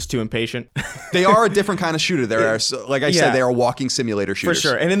out, I was just too impatient. They are a different kind of shooter. Like I said, they are walking simulator shooters. For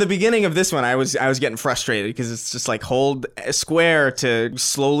sure. And in the beginning of this one, I was getting frustrated because it's just like hold square to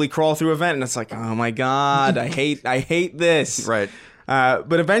slowly crawl through a vent, and it's like, oh my god, I hate this. Right.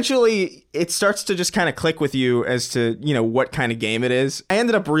 But eventually it starts to just kind of click with you as to, what kind of game it is. I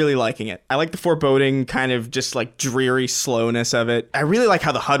ended up really liking it. I like the foreboding kind of just like dreary slowness of it. I really like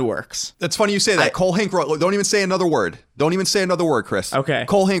how the HUD works. That's funny you say that. Cole Hink wrote, don't even say another word. Don't even say another word, Chris. Okay.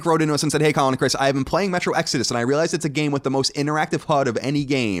 Cole Hink wrote into us and said, hey, Colin and Chris, I have been playing Metro Exodus and I realized it's a game with the most interactive HUD of any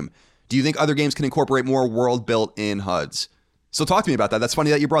game. Do you think other games can incorporate more world built in HUDs? So talk to me about that. That's funny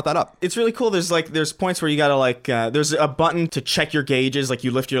that you brought that up. It's really cool. There's points where you gotta there's a button to check your gauges. Like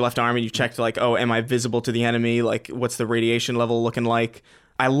you lift your left arm and you check am I visible to the enemy? Like what's the radiation level looking like?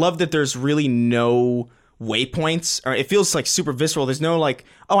 I love that there's really no waypoints, or it feels like super visceral. There's no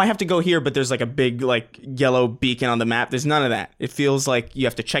I have to go here, but there's a big yellow beacon on the map. There's none of that. It feels like you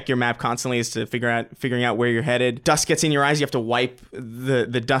have to check your map constantly as to figuring out where you're headed. Dust gets in your eyes. You have to wipe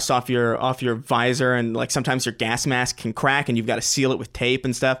the dust off your visor, and sometimes your gas mask can crack and you've got to seal it with tape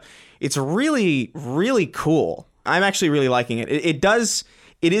and stuff. It's really, really cool. I'm actually really liking it. It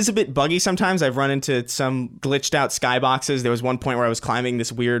is a bit buggy sometimes. I've run into some glitched out skyboxes. There was one point where I was climbing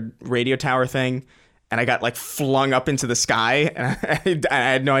this weird radio tower thing, and I got flung up into the sky, and I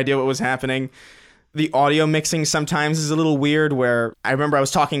had no idea what was happening. The audio mixing sometimes is a little weird, where I remember I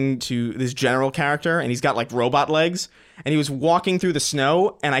was talking to this general character, and he's got robot legs, and he was walking through the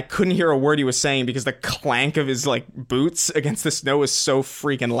snow, and I couldn't hear a word he was saying because the clank of his boots against the snow was so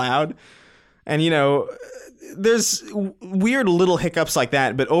freaking loud. And there's weird little hiccups like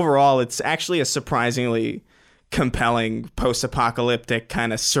that, but overall it's actually a surprisingly compelling post-apocalyptic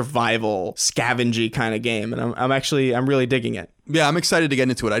kind of survival scavengy kind of game, and I'm really digging it. Yeah, I'm excited to get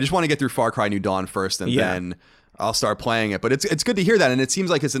into it. I just want to get through Far Cry New Dawn first, and then I'll start playing it. But it's good to hear that, and it seems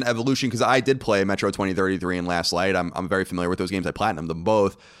like it's an evolution, because I did play Metro 2033 and Last Light. I'm very familiar with those games. I platinumed them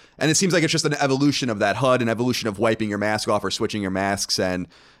both. And it seems like it's just an evolution of that HUD, an evolution of wiping your mask off or switching your masks. And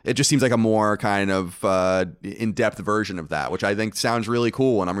it just seems like a more kind of in-depth version of that, which I think sounds really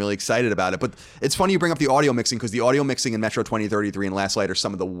cool. And I'm really excited about it. But it's funny you bring up the audio mixing, because the audio mixing in Metro 2033 and Last Light are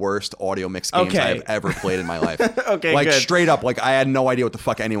some of the worst audio mix games I've ever played in my life. Good. Straight up, I had no idea what the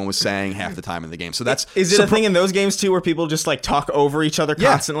fuck anyone was saying half the time in the game. So that's... Is it a thing in those games too, where people just talk over each other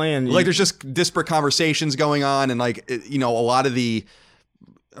constantly? And there's just disparate conversations going on, and a lot of the...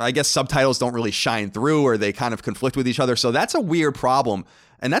 I guess subtitles don't really shine through, or they kind of conflict with each other. So that's a weird problem.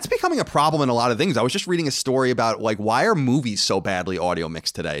 And that's becoming a problem in a lot of things. I was just reading a story about why are movies so badly audio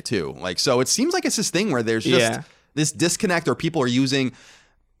mixed today too? So it seems like it's this thing where there's just this disconnect, or people are using,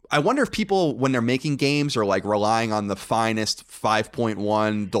 I wonder if people, when they're making games, are relying on the finest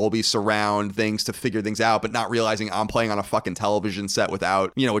 5.1 Dolby surround things to figure things out, but not realizing I'm playing on a fucking television set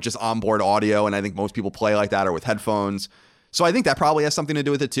without, with just onboard audio. And I think most people play like that, or with headphones. So I think that probably has something to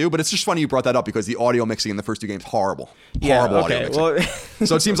do with it too. But it's just funny you brought that up, because the audio mixing in the first two games, horrible audio mixing. Well,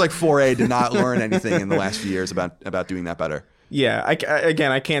 so it seems like 4A did not learn anything in the last few years about doing that better. Yeah,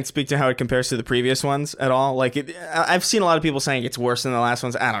 I can't speak to how it compares to the previous ones at all. I've seen a lot of people saying it's worse than the last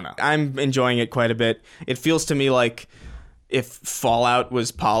ones. I don't know. I'm enjoying it quite a bit. It feels to me like if Fallout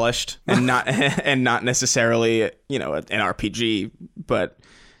was polished and not necessarily an RPG, but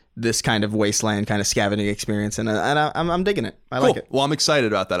this kind of wasteland kind of scavenging experience, and I'm digging it. I like it. Well, I'm excited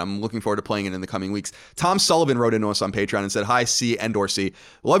about that. I'm looking forward to playing it in the coming weeks. Tom Sullivan wrote into us on Patreon and said, "Hi, C and or C.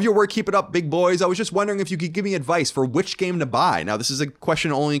 Love your work. Keep it up, big boys. I was just wondering if you could give me advice for which game to buy." Now, this is a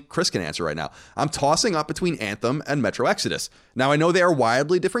question only Chris can answer right now. I'm tossing up between Anthem and Metro Exodus. Now, I know they are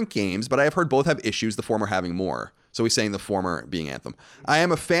wildly different games, but I have heard both have issues, the former having more. So he's saying the former being Anthem. I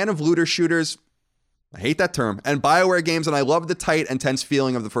am a fan of looter shooters. I hate that term. And BioWare games, and I love the tight and tense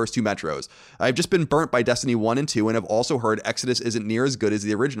feeling of the first two Metros. I've just been burnt by Destiny 1 and 2, and have also heard Exodus isn't near as good as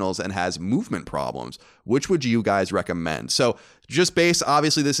the originals and has movement problems. Which would you guys recommend? So just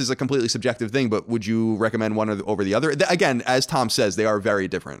obviously this is a completely subjective thing, but would you recommend one over the other? Again, as Tom says, they are very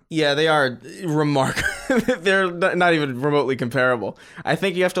different. Yeah, they are remarkable. They're not even remotely comparable. I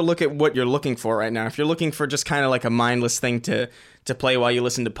think you have to look at what you're looking for right now. If you're looking for just kind of a mindless thing to play while you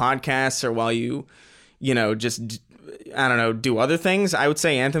listen to podcasts, or while you just, I don't know, do other things, I would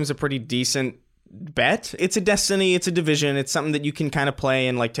say Anthem's a pretty decent bet. It's a Destiny, it's a Division, it's something that you can kind of play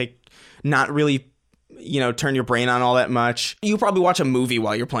and not really, turn your brain on all that much. You probably watch a movie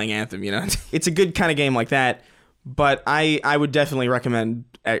while you're playing Anthem, It's a good kind of game like that, but I would definitely recommend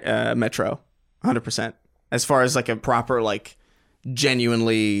Metro, 100%, as far as a proper,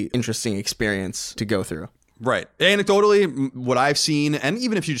 genuinely interesting experience to go through. Right. Anecdotally, what I've seen, and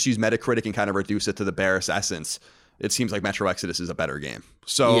even if you just use Metacritic and kind of reduce it to the barest essence, it seems like Metro Exodus is a better game.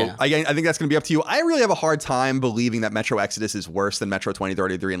 So again, I think that's going to be up to you. I really have a hard time believing that Metro Exodus is worse than Metro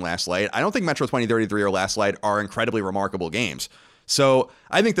 2033 and Last Light. I don't think Metro 2033 or Last Light are incredibly remarkable games. So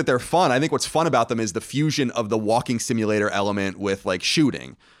I think that they're fun. I think what's fun about them is the fusion of the walking simulator element with like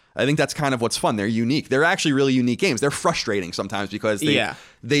shooting. I think that's kind of what's fun. They're unique. They're actually really unique games. They're frustrating sometimes because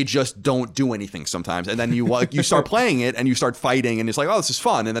they just don't do anything sometimes. And then you start playing it and you start fighting and it's like, oh, this is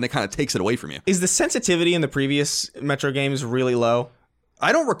fun. And then it kind of takes it away from you. Is the sensitivity in the previous Metro games really low?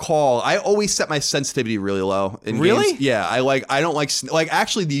 I don't recall. I always set my sensitivity really low in Really? games. Yeah, I don't like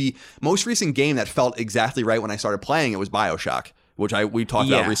actually the most recent game that felt exactly right when I started playing it was BioShock, which we talked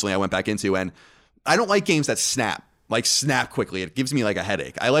about recently. I went back into, and I don't like games that snap quickly. It gives me like a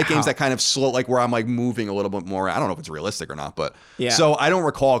headache. I like games that kind of slow, like where I'm like moving a little bit more. I don't know if it's realistic or not, but so I don't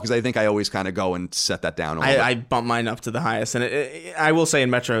recall because I think I always kind of go and set that down a little bit. I bumped mine up to the highest, and I will say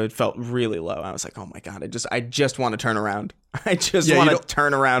in Metro it felt really low. I was like, oh my God, I just want to turn around. I just want to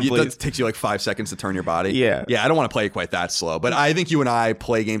turn around, please. It takes you like 5 seconds to turn your body. Yeah. I don't want to play it quite that slow. But I think you and I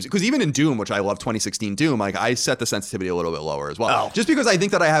play games, because even in Doom, which I love, 2016 Doom, like I set the sensitivity a little bit lower as well. Just because I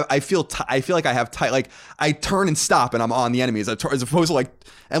think that I feel like I have tight, like I turn and stop and I'm on the enemies as opposed to like,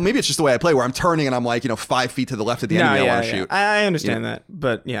 and maybe it's just the way I play where I'm turning and I'm like, 5 feet to the left of the enemy I want to shoot. I understand that.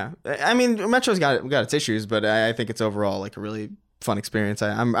 But yeah, I mean, Metro's got its issues, but I think it's overall like a really fun experience.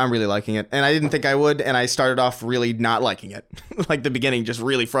 I'm really liking it, and I didn't think I would, and I started off really not liking it. Like the beginning just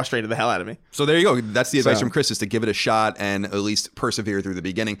really frustrated the hell out of me. So there you go. That's the advice from Chris, is to give it a shot and at least persevere through the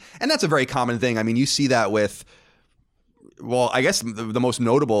beginning. And that's a very common thing. I mean, you see that with, well, I guess the most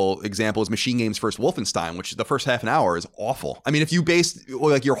notable example is Machine Game's first Wolfenstein, which the first half an hour is awful. I mean, if you based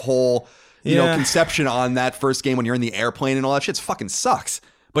like your whole conception on that first game when you're in the airplane and all that shit, fucking sucks.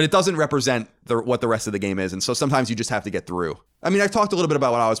 But it doesn't represent what the rest of the game is. And so sometimes you just have to get through. I mean, I've talked a little bit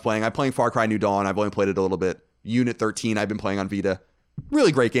about what I was playing. I'm playing Far Cry New Dawn. I've only played it a little bit. Unit 13, I've been playing on Vita.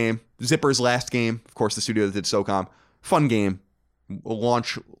 Really great game. Zipper's last game. Of course, the studio that did SOCOM. Fun game.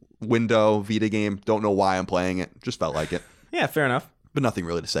 Launch window Vita game. Don't know why I'm playing it. Just felt like it. Yeah, fair enough. But nothing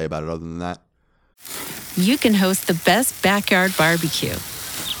really to say about it other than that. You can host the best backyard barbecue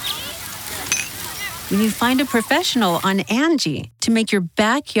when you find a professional on Angie to make your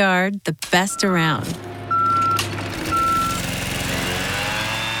backyard the best around.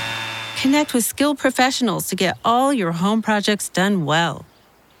 Connect with skilled professionals to get all your home projects done well.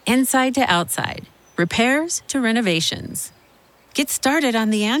 Inside to outside, repairs to renovations. Get started on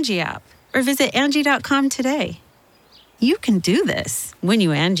the Angie app or visit Angie.com today. You can do this when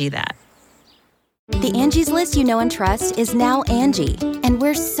you Angie that. The Angie's List you know and trust is now Angie, and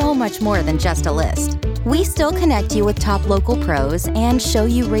we're so much more than just a list. We still connect you with top local pros and show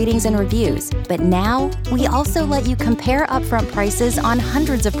you ratings and reviews, but now we also let you compare upfront prices on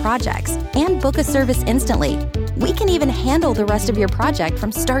hundreds of projects and book a service instantly. We can even handle the rest of your project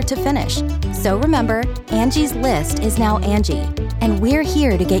from start to finish. So remember, Angie's List is now Angie, and we're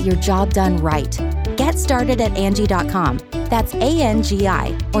here to get your job done right. Get started at Angie.com. That's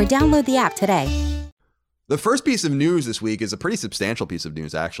ANGI, or download the app today. The first piece of news this week is a pretty substantial piece of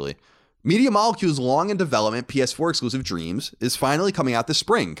news, actually. Media Molecule's long-in-development PS4 exclusive Dreams is finally coming out this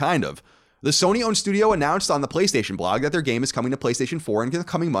spring, kind of. The Sony-owned studio announced on the PlayStation blog that their game is coming to PlayStation 4 in the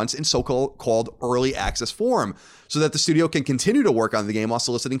coming months in so-called early access form, so that the studio can continue to work on the game while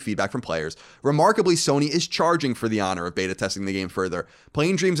soliciting feedback from players. Remarkably, Sony is charging for the honor of beta testing the game further.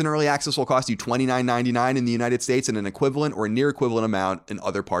 Playing Dreams in early access will cost you $29.99 in the United States and an equivalent or near equivalent amount in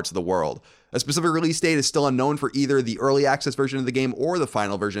other parts of the world. A specific release date is still unknown for either the early access version of the game or the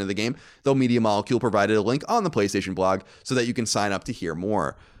final version of the game, though Media Molecule provided a link on the PlayStation blog so that you can sign up to hear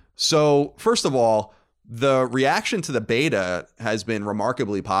more. So, first of all, the reaction to the beta has been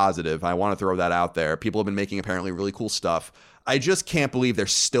remarkably positive. I want to throw that out there. People have been making apparently really cool stuff. I just can't believe they're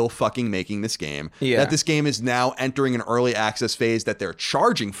still fucking making this game. Yeah. That this game is now entering an early access phase, that they're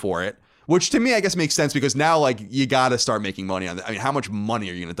charging for it, which to me, I guess makes sense because now, like, you got to start making money on it. I mean, how much money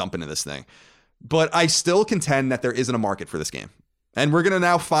are you going to dump into this thing? But I still contend that there isn't a market for this game. And we're going to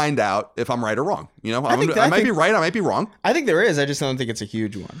now find out if I'm right or wrong. You know, I might be right, I might be wrong. I think there is. I just don't think it's a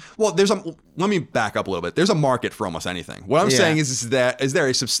huge one. Well, let me back up a little bit. There's a market for almost anything. What I'm saying is there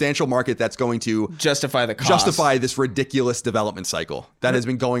a substantial market that's going to justify the cost? Justify this ridiculous development cycle that has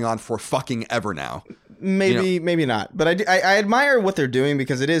been going on for fucking ever now. Maybe not. But I admire what they're doing,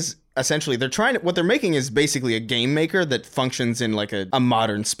 because it is essentially what they're making is basically a game maker that functions in like a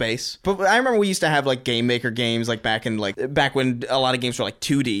modern space. But I remember we used to have like game maker games like back when a lot of games were like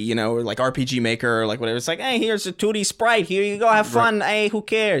 2D, you know, or like RPG Maker or like whatever. It's like, hey, here's a 2D sprite. Here you go, have fun. Right. Hey, who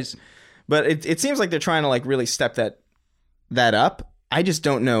cares? But it seems like they're trying to like really step that up. I just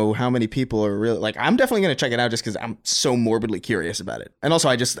don't know how many people are really like. I'm definitely going to check it out just because I'm so morbidly curious about it. And also,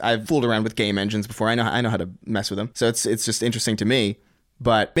 I've fooled around with game engines before. I know how to mess with them. So it's just interesting to me.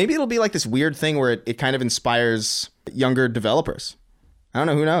 But maybe it'll be like this weird thing where it kind of inspires younger developers. I don't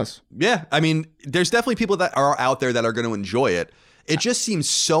know. Who knows? Yeah. I mean, there's definitely people that are out there that are going to enjoy it. It just seems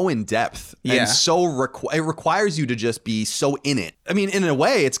so in depth and so it requires you to just be so in it. I mean, in a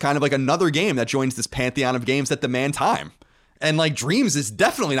way, it's kind of like another game that joins this pantheon of games that demand time. And like Dreams is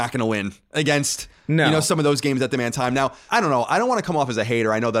definitely not going to win against some of those games that demand time. Now, I don't know. I don't want to come off as a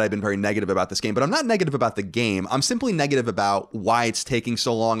hater. I know that I've been very negative about this game, but I'm not negative about the game. I'm simply negative about why it's taking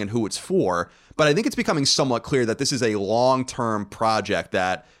so long and who it's for. But I think it's becoming somewhat clear that this is a long-term project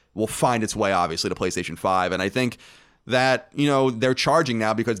that will find its way, obviously, to PlayStation 5. And I think that, they're charging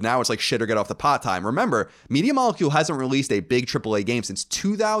now because now it's like shit or get off the pot time. Remember, Media Molecule hasn't released a big AAA game since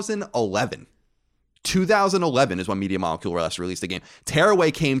 2011. 2011 is when Media Molecule last released a game.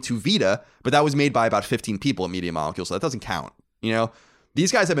 Tearaway came to Vita, but that was made by about 15 people at Media Molecule, so that doesn't count.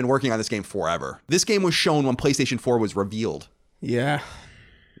 These guys have been working on this game forever. This game was shown when PlayStation 4 was revealed. Yeah.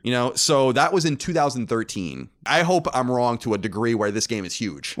 So that was in 2013. I hope I'm wrong to a degree where this game is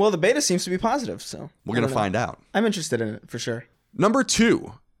huge. Well, the beta seems to be positive, so we're going to find out. I'm interested in it for sure. Number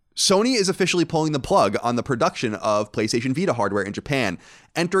 2. Sony is officially pulling the plug on the production of PlayStation Vita hardware in Japan,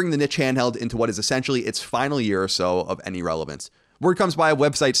 entering the niche handheld into what is essentially its final year or so of any relevance. Word comes by a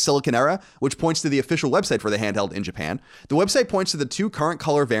website, Silicon Era, which points to the official website for the handheld in Japan. The website points to the 2 current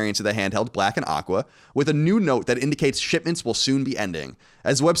color variants of the handheld, black and aqua, with a new note that indicates shipments will soon be ending.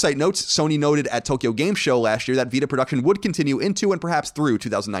 As the website notes, Sony noted at Tokyo Game Show last year that Vita production would continue into and perhaps through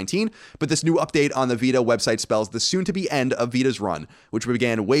 2019, but this new update on the Vita website spells the soon-to-be end of Vita's run, which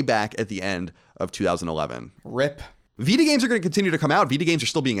began way back at the end of 2011. RIP. Vita games are going to continue to come out. Vita games are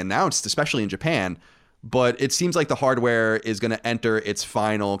still being announced, especially in Japan. But it seems like the hardware is going to enter its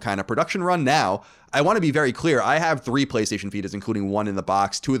final kind of production run now. I want to be very clear. I have 3 PlayStation Vitas, including 1 in the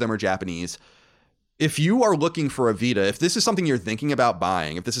box. 2 of them are Japanese. If you are looking for a Vita, if this is something you're thinking about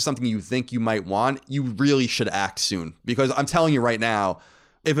buying, if this is something you think you might want, you really should act soon. Because I'm telling you right now,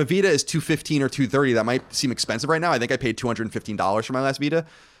 if a Vita is $215 or $230, that might seem expensive right now. I think I paid $215 for my last Vita.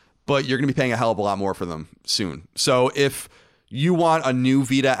 But you're going to be paying a hell of a lot more for them soon. So if you want a new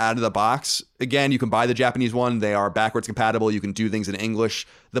Vita out of the box, again, you can buy the Japanese one. They are backwards compatible. You can do things in English.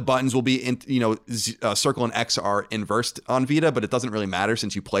 The buttons will be, circle and X are inversed on Vita, but it doesn't really matter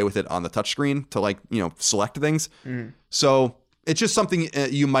since you play with it on the touchscreen to select things. So it's just something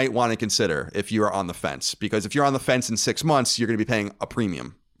you might want to consider if you are on the fence, because if you're on the fence in 6 months, you're going to be paying a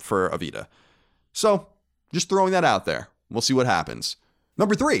premium for a Vita. So just throwing that out there. We'll see what happens.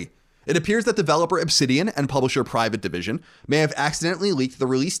 Number 3. It appears that developer Obsidian and publisher Private Division may have accidentally leaked the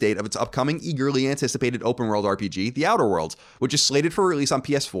release date of its upcoming eagerly anticipated open-world RPG, The Outer Worlds, which is slated for release on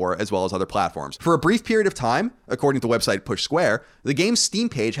PS4 as well as other platforms. For a brief period of time, according to the website Push Square, the game's Steam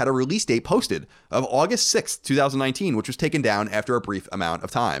page had a release date posted of August 6th, 2019, which was taken down after a brief amount of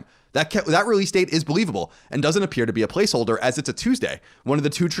time. That release date is believable and doesn't appear to be a placeholder, as it's a Tuesday, one of the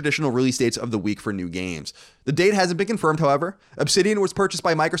 2 traditional release dates of the week for new games. The date hasn't been confirmed, however. Obsidian was purchased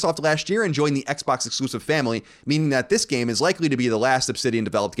by Microsoft last year and joined the Xbox exclusive family, meaning that this game is likely to be the last Obsidian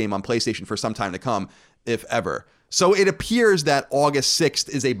developed game on PlayStation for some time to come, if ever. So it appears that August 6th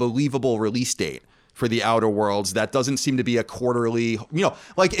is a believable release date for The Outer Worlds. That doesn't seem to be a quarterly,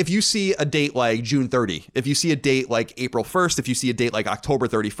 like if you see a date like June 30, if you see a date like April 1st, if you see a date like October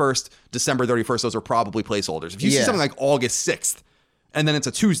 31st, December 31st, those are probably placeholders. If you see something like August 6th, and then it's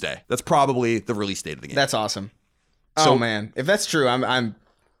a Tuesday, that's probably the release date of the game. That's awesome. So, oh man, if that's true, I'm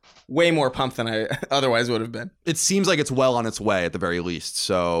way more pumped than I otherwise would have been. It seems like it's well on its way at the very least.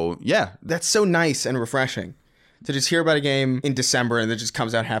 So yeah. That's so nice and refreshing. To just hear about a game in December and it just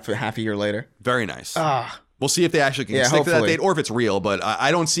comes out half a year later. Very nice. We'll see if they actually can stick to that date or if it's real, but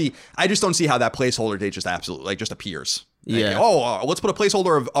I just don't see how that placeholder date just absolutely just appears. Yeah. Like, let's put a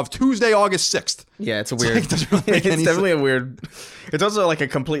placeholder of Tuesday, August 6th. Yeah, it's a weird. It's definitely a weird. It's also like a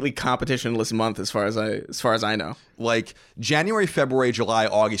completely competitionless month as far as I know. Like January, February, July,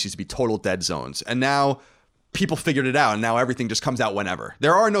 August used to be total dead zones, and now people figured it out, and now everything just comes out whenever.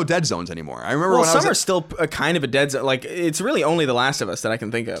 There are no dead zones anymore. I remember when some are still a kind of a dead zone. Like it's really only The Last of Us that I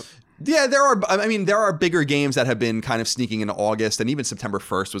can think of. Yeah, there are. I mean, there are bigger games that have been kind of sneaking into August, and even September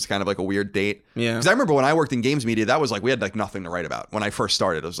 1st was kind of like a weird date. Yeah. Because I remember when I worked in games media, that was like we had like nothing to write about when I first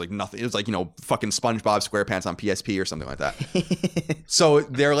started. It was like nothing. It was like fucking SpongeBob SquarePants on PSP or something like that. So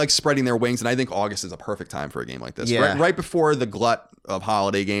they're like spreading their wings, and I think August is a perfect time for a game like this. Yeah. Right before the glut of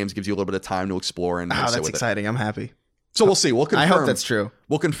holiday games gives you a little bit of time to explore and. That's exciting. I'm happy. So we'll see. We'll confirm. I hope that's true.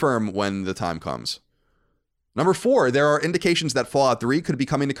 We'll confirm when the time comes. Number 4, there are indications that Fallout 3 could be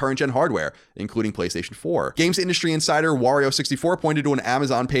coming to current-gen hardware, including PlayStation 4. Games industry insider Wario64 pointed to an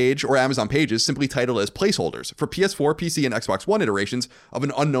Amazon page, or Amazon pages, simply titled as placeholders, for PS4, PC, and Xbox One iterations of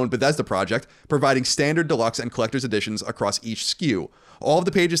an unknown Bethesda project, providing standard, deluxe, and collector's editions across each SKU. All of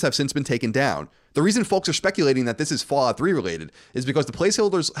the pages have since been taken down. The reason folks are speculating that this is Fallout 3 related is because the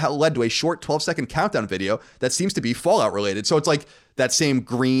placeholders led to a short 12-second countdown video that seems to be Fallout related. So it's like that same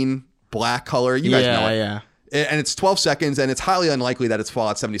green, black color. You guys know it. Yeah. And it's 12 seconds, and it's highly unlikely that it's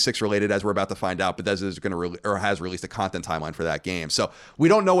Fallout 76 related, as we're about to find out. Bethesda is going to has released a content timeline for that game. So we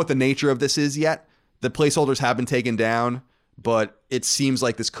don't know what the nature of this is yet. The placeholders have been taken down, but it seems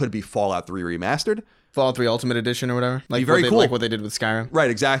like this could be Fallout 3 remastered. Fallout 3 Ultimate Edition or whatever. Like very cool. Like what they did with Skyrim. Right,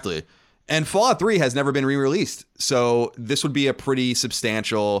 exactly. And Fallout 3 has never been re-released, so this would be a pretty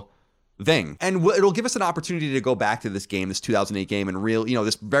substantial thing. And it'll give us an opportunity to go back to this game, this 2008 game, and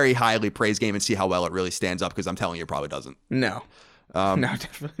this very highly praised game, and see how well it really stands up, because I'm telling you, it probably doesn't. No. No,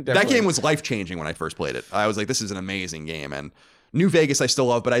 definitely. That game was life-changing when I first played it. I was like, this is an amazing game, and New Vegas I still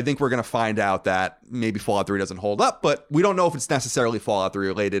love, but I think we're going to find out that maybe Fallout 3 doesn't hold up, but we don't know if it's necessarily Fallout 3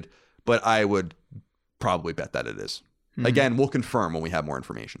 related, but I would probably bet that it is. Mm-hmm. Again, we'll confirm when we have more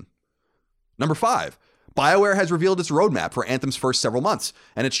information. Number 5, BioWare has revealed its roadmap for Anthem's first several months,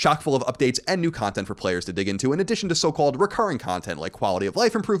 and it's chock full of updates and new content for players to dig into, in addition to so-called recurring content like quality of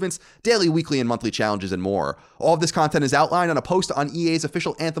life improvements, daily, weekly, and monthly challenges, and more. All of this content is outlined on a post on EA's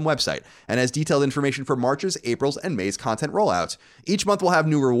official Anthem website, and has detailed information for March's, April's, and May's content rollouts. Each month will have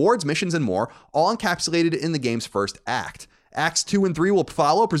new rewards, missions, and more, all encapsulated in the game's first act. Acts 2 and 3 will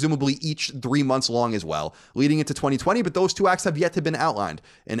follow, presumably each 3 months long as well, leading into 2020, but those 2 acts have yet to been outlined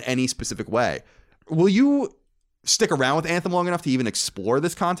in any specific way. Will you stick around with Anthem long enough to even explore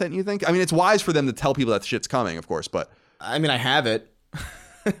this content, you think? I mean, it's wise for them to tell people that shit's coming, of course, but... I mean, I have it,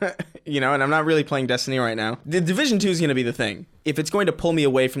 and I'm not really playing Destiny right now. The Division 2 is going to be the thing. If it's going to pull me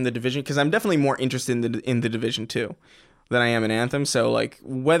away from the Division, because I'm definitely more interested in the Division 2 than I am in Anthem, so, like,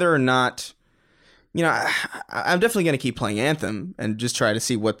 whether or not... I'm definitely going to keep playing Anthem and just try to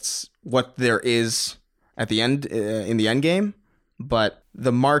see what there is at the end, in the end game, but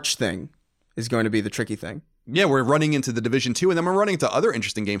the March thing is going to be the tricky thing. Yeah, we're running into the Division 2, and then we're running into other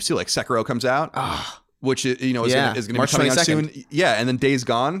interesting games too, like Sekiro comes out, which is going to be coming out soon. Yeah, and then Days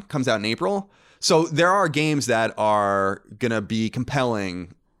Gone comes out in April. So there are games that are going to be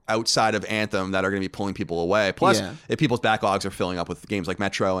compelling outside of Anthem that are going to be pulling people away. Plus, if people's backlogs are filling up with games like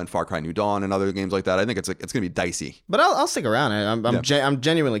Metro and Far Cry New Dawn and other games like that, I think it's going to be dicey. But I'll stick around. I'm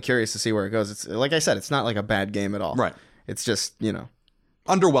genuinely curious to see where it goes. It's like I said, it's not like a bad game at all. Right. It's just,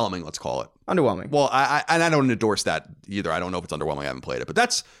 underwhelming, let's call it. Underwhelming. Well, I don't endorse that either. I don't know if it's underwhelming. I haven't played it, but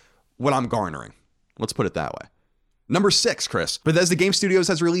that's what I'm garnering. Let's put it that way. Number 6, Chris. Bethesda Game Studios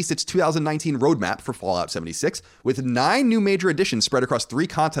has released its 2019 roadmap for Fallout 76, with 9 new major additions spread across 3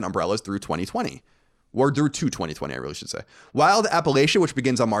 content umbrellas through 2020. Or through to 2020, I really should say. Wild Appalachia, which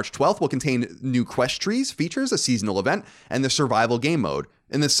begins on March 12th, will contain new quest trees, features, a seasonal event, and the survival game mode.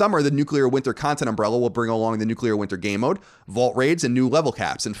 In the summer, the Nuclear Winter content umbrella will bring along the Nuclear Winter game mode, vault raids, and new level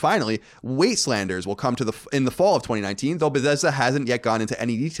caps. And finally, Wastelanders will come in the fall of 2019, though Bethesda hasn't yet gone into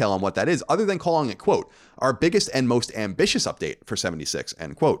any detail on what that is, other than calling it, quote, our biggest and most ambitious update for 76,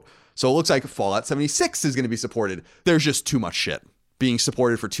 end quote. So it looks like Fallout 76 is going to be supported. There's just too much shit being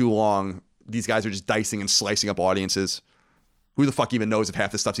supported for too long. These guys are just dicing and slicing up audiences. Who the fuck even knows if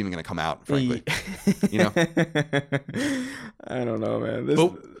half this stuff's even going to come out, frankly? I don't know,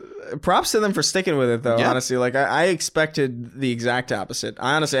 man. Props to them for sticking with it, though, honestly. Like, I expected the exact opposite.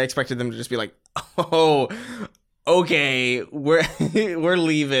 I expected them to just be like, oh, okay, we're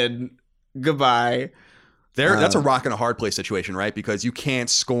leaving. Goodbye. That's a rock and a hard place situation, right? Because you can't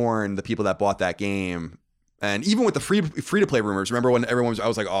scorn the people that bought that game. And even with the free to play rumors, remember when everyone was, I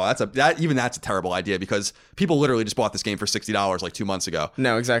was like, oh, that's a terrible idea, because people literally just bought this game for $60 like 2 months ago.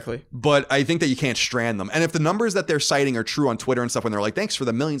 No, exactly. But I think that you can't strand them. And if the numbers that they're citing are true on Twitter and stuff, when they're like, thanks for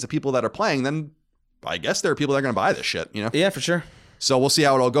the millions of people that are playing, then I guess there are people that are going to buy this shit, Yeah, for sure. So we'll see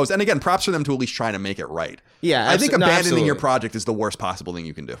how it all goes. And again, props for them to at least trying to make it right. Yeah, I think abandoning your project is the worst possible thing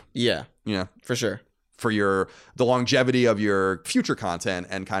you can do. Yeah. For sure. For the longevity of your future content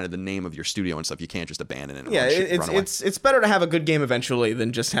and kind of the name of your studio and stuff, you can't just abandon it. Yeah, it's better to have a good game eventually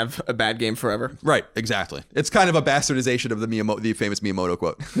than just have a bad game forever. Right, exactly. It's kind of a bastardization of the famous Miyamoto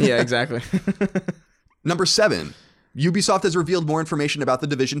quote. Yeah, exactly. Number 7. Ubisoft has revealed more information about the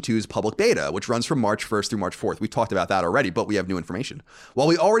Division 2's public beta, which runs from March 1st through March 4th. We talked about that already, but we have new information. While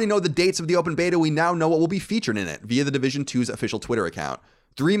we already know the dates of the open beta, we now know what will be featured in it via the Division 2's official Twitter account.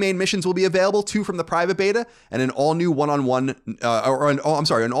 3 main missions will be available, 2 from the private beta, and an all-new one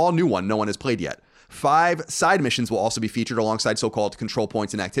no one has played yet. 5 side missions will also be featured alongside so-called control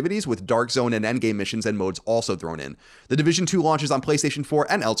points and activities, with Dark Zone and endgame missions and modes also thrown in. The Division 2 launches on PlayStation 4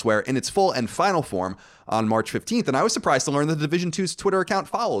 and elsewhere in its full and final form on March 15th, and I was surprised to learn that the Division 2's Twitter account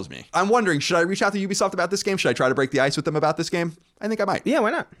follows me. I'm wondering, should I reach out to Ubisoft about this game? Should I try to break the ice with them about this game? I think I might. Yeah,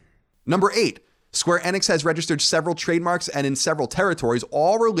 why not? Number 8. Square Enix has registered several trademarks and in several territories,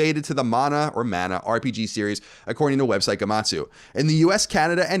 all related to the Mana RPG series, according to website Gamatsu. In the US,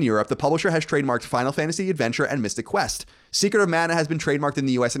 Canada, and Europe, the publisher has trademarked Final Fantasy Adventure and Mystic Quest. Secret of Mana has been trademarked in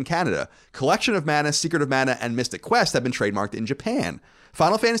the US and Canada. Collection of Mana, Secret of Mana, and Mystic Quest have been trademarked in Japan.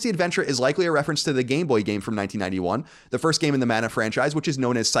 Final Fantasy Adventure is likely a reference to the Game Boy game from 1991, the first game in the Mana franchise, which is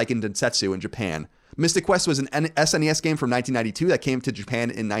known as Seiken Densetsu in Japan. Mystic Quest was an SNES game from 1992 that came to Japan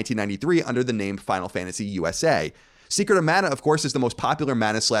in 1993 under the name Final Fantasy USA. Secret of Mana, of course, is the most popular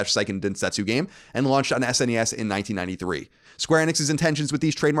Mana/Seiken Densetsu game and launched on SNES in 1993. Square Enix's intentions with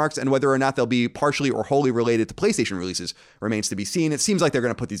these trademarks and whether or not they'll be partially or wholly related to PlayStation releases remains to be seen. It seems like they're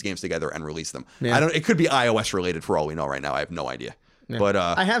going to put these games together and release them. Yeah. It could be iOS related for all we know right now. I have no idea. Yeah. But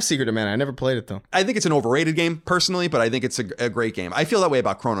I have Secret of Mana. I never played it, though. I think it's an overrated game, personally, but I think it's a great game. I feel that way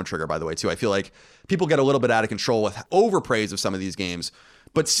about Chrono Trigger, by the way, too. I feel like people get a little bit out of control with overpraise of some of these games.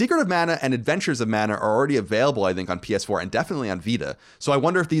 But Secret of Mana and Adventures of Mana are already available, I think, on PS4 and definitely on Vita. So I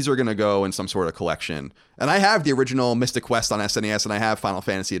wonder if these are going to go in some sort of collection. And I have the original Mystic Quest on SNES, and I have Final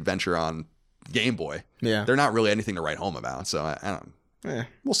Fantasy Adventure on Game Boy. Yeah. They're not really anything to write home about, so I don't know. Yeah.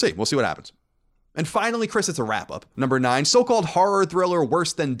 We'll see. We'll see what happens. And finally, Chris, it's a wrap-up. Number 9, so-called horror thriller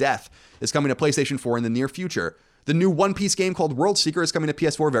Worse Than Death is coming to PlayStation 4 in the near future. The new One Piece game called World Seeker is coming to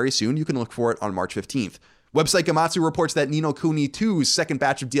PS4 very soon. You can look for it on March 15th. Website Gamatsu reports that Ni no Kuni 2's second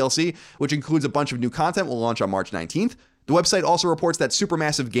batch of DLC, which includes a bunch of new content, will launch on March 19th. The website also reports that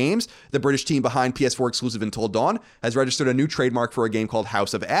Supermassive Games, the British team behind PS4 exclusive Until Dawn, has registered a new trademark for a game called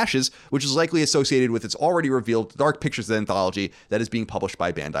House of Ashes, which is likely associated with its already revealed Dark Pictures anthology that is being published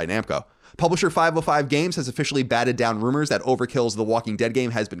by Bandai Namco. Publisher 505 Games has officially batted down rumors that Overkill's The Walking Dead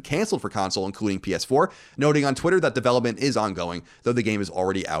game has been canceled for console, including PS4, noting on Twitter that development is ongoing, though the game is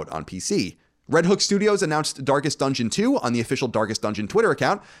already out on PC. Red Hook Studios announced Darkest Dungeon 2 on the official Darkest Dungeon Twitter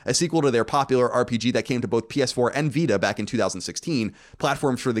account, a sequel to their popular RPG that came to both PS4 and Vita back in 2016.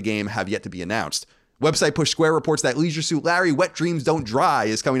 Platforms for the game have yet to be announced. Website Push Square reports that Leisure Suit Larry Wet Dreams Don't Dry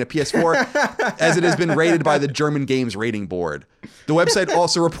is coming to PS4 as it has been rated by the German Games Rating Board. The website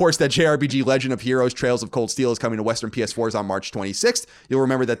also reports that JRPG Legend of Heroes Trails of Cold Steel is coming to Western PS4s on March 26th. You'll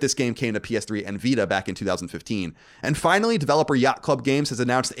remember that this game came to PS3 and Vita back in 2015. And finally, developer Yacht Club Games has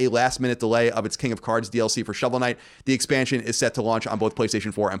announced a last-minute delay of its King of Cards DLC for Shovel Knight. The expansion is set to launch on both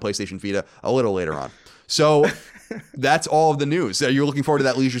PlayStation 4 and PlayStation Vita a little later on. So that's all of the news. Are you looking forward to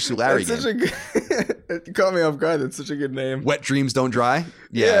that Leisure Suit Larry game? Such a good, you caught me off guard. That's such a good name. Wet Dreams Don't Dry?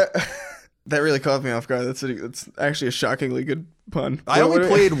 Yeah. That really caught me off guard. That's actually a shockingly good pun. I only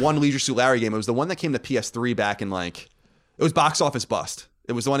played one Leisure Suit Larry game. It was the one that came to PS3 back in it was Box Office Bust.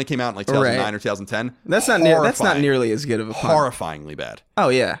 It was the one that came out in 2009 or 2010. That's not nearly as good of a pun. Horrifyingly bad. Oh,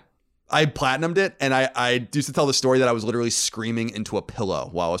 yeah. I platinumed it, and I used to tell the story that I was literally screaming into a pillow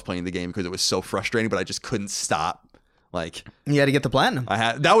while I was playing the game because it was so frustrating, but I just couldn't stop. You had to get the platinum.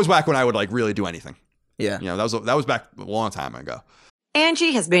 That was back when I would really do anything. Yeah. That was back a long time ago.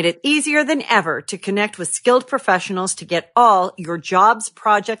 Angie has made it easier than ever to connect with skilled professionals to get all your jobs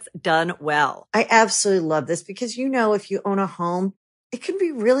projects done well. I absolutely love this because, if you own a home, it can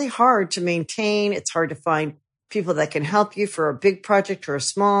be really hard to maintain. It's hard to find people that can help you for a big project or a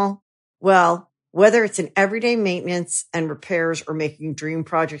small. Well, whether it's in everyday maintenance and repairs or making dream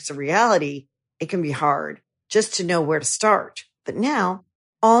projects a reality, it can be hard just to know where to start. But now,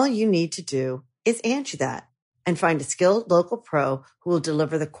 all you need to do is Angie that and find a skilled local pro who will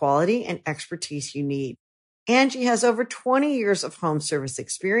deliver the quality and expertise you need. Angie has over 20 years of home service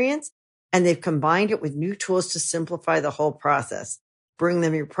experience, and they've combined it with new tools to simplify the whole process. Bring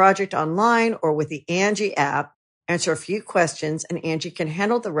them your project online or with the Angie app. Answer a few questions, and Angie can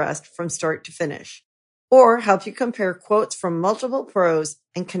handle the rest from start to finish. Or help you compare quotes from multiple pros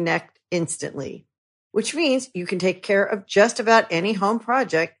and connect instantly. Which means you can take care of just about any home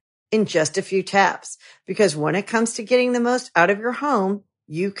project in just a few taps. Because when it comes to getting the most out of your home,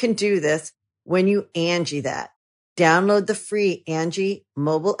 you can do this when you Angie that. Download the free Angie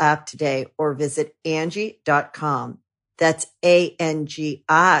mobile app today or visit Angie.com. That's ANGI.com.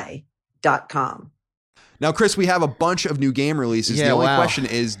 Now, Chris, we have a bunch of new game releases. Yeah, the only question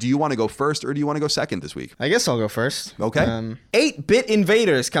is, do you want to go first or do you want to go second this week? I guess I'll go first. Okay. 8-Bit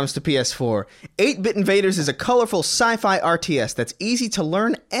Invaders comes to PS4. 8-Bit Invaders is a colorful sci-fi RTS that's easy to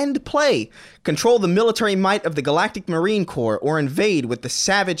learn and play. Control the military might of the Galactic Marine Corps or invade with the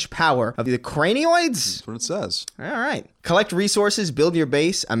savage power of the Cranioids? That's what it says. All right. Collect resources, build your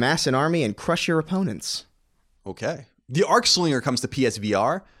base, amass an army, and crush your opponents. Okay. The Arc Slinger comes to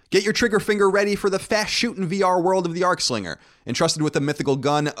PSVR. Get your trigger finger ready for the fast-shooting VR world of the Arc Slinger. Entrusted with the mythical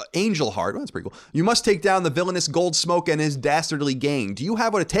gun Angel Heart, that's pretty cool, you must take down the villainous Gold Smoke and his dastardly gang. Do you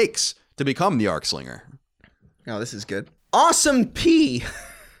have what it takes to become the Arc Slinger? Oh, this is good. Awesome P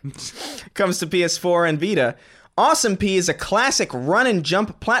comes to PS4 and Vita. Awesome P is a classic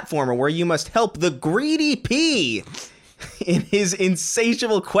run-and-jump platformer where you must help the greedy P in his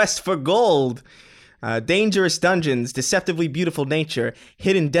insatiable quest for gold. Dangerous dungeons, deceptively beautiful nature,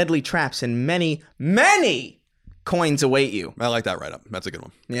 hidden deadly traps, and many, many coins await you. I like that write-up. That's a good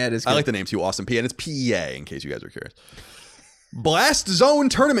one. Yeah, it is good. I like the name too, Awesome P, and it's PEA, in case you guys are curious. Blast Zone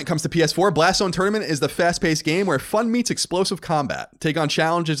Tournament comes to PS4. Blast Zone Tournament is the fast-paced game where fun meets explosive combat. Take on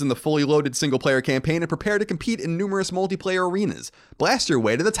challenges in the fully loaded single-player campaign and prepare to compete in numerous multiplayer arenas. Blast your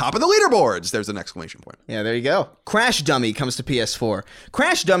way to the top of the leaderboards! There's an exclamation point. Yeah, there you go. Crash Dummy comes to PS4.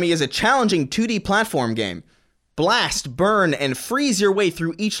 Crash Dummy is a challenging 2D platform game. Blast, burn, and freeze your way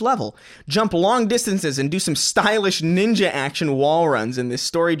through each level. Jump long distances and do some stylish ninja action wall runs in this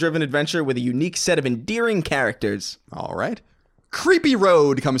story-driven adventure with a unique set of endearing characters. All right. Creepy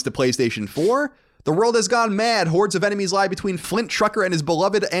Road comes to PlayStation 4. The world has gone mad. Hordes of enemies lie between Flint Trucker and his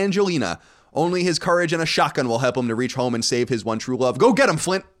beloved Angelina. Only his courage and a shotgun will help him to reach home and save his one true love. Go get him,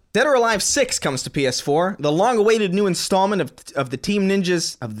 Flint! Dead or Alive 6 comes to PS4. The long-awaited new installment of the Team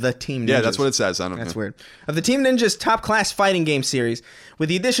Ninjas... Yeah, that's what it says. That's weird. Of the Team Ninjas top-class fighting game series, with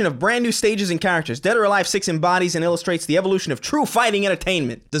the addition of brand new stages and characters. Dead or Alive 6 embodies and illustrates the evolution of true fighting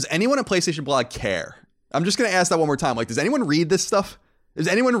entertainment. Does anyone at PlayStation Blog care? I'm just going to ask that one more time. Like, does anyone read this stuff? Are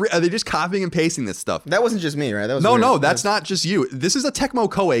they just copying and pasting this stuff? That wasn't just me, right? That was No, that's not just you. This is a Tecmo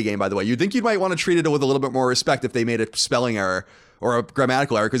Koei game, by the way. You'd think you might want to treat it with a little bit more respect if they made a spelling error or a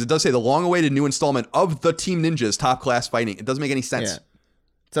grammatical error, because it does say the long-awaited new installment of the Team Ninjas top-class fighting. It doesn't make any sense. Yeah.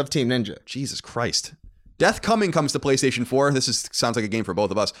 It's of Team Ninja. Jesus Christ. Death Coming comes to PlayStation 4. Sounds like a game for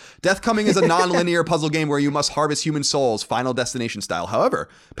both of us. Death Coming is a non-linear puzzle game where you must harvest human souls, Final Destination style. However,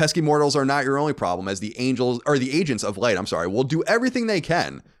 pesky mortals are not your only problem, as the agents of light, will do everything they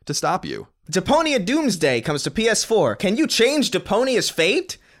can to stop you. Deponia Doomsday comes to PS4. Can you change Deponia's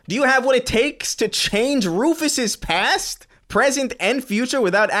fate? Do you have what it takes to change Rufus's past, present, and future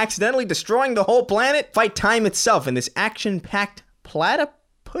without accidentally destroying the whole planet? Fight time itself in this action-packed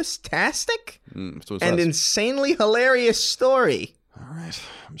platypus-tastic and insanely hilarious story. All right,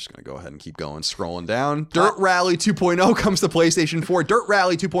 I'm just going to go ahead and keep going, scrolling down. Dirt Rally 2.0 comes to PlayStation 4. Dirt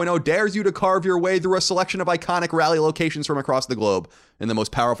Rally 2.0 dares you to carve your way through a selection of iconic rally locations from across the globe in the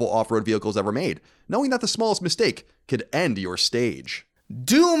most powerful off-road vehicles ever made, knowing that the smallest mistake could end your stage.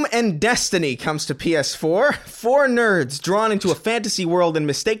 Doom and Destiny comes to PS4. 4 nerds drawn into a fantasy world and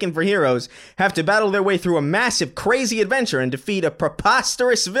mistaken for heroes have to battle their way through a massive, crazy adventure and defeat a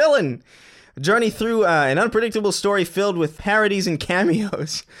preposterous villain. A journey through an unpredictable story filled with parodies and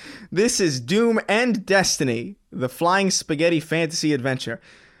cameos. This is Doom and Destiny, the flying spaghetti fantasy adventure.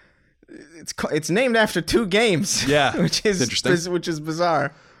 It's named after 2 games. Yeah, which is interesting. Which is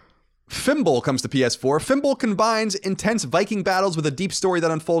bizarre. Fimble comes to PS4. Fimble combines intense Viking battles with a deep story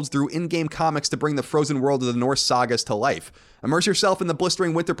that unfolds through in-game comics to bring the frozen world of the Norse sagas to life. Immerse yourself in the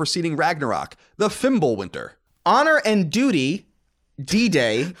blistering winter preceding Ragnarok, the Fimble Winter. Honor and Duty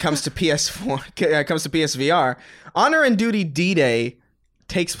D-Day comes to PS4. Comes to PSVR. Honor and Duty D-Day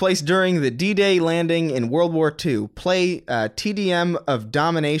takes place during the D-Day landing in World War II. Play TDM of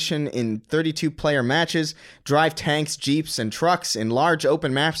domination in 32-player matches. Drive tanks, jeeps, and trucks in large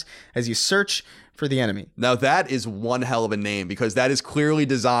open maps as you search for the enemy. Now that is one hell of a name, because that is clearly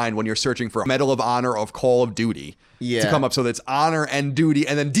designed when you're searching for a Medal of Honor of Call of Duty to come up. So that's Honor and Duty,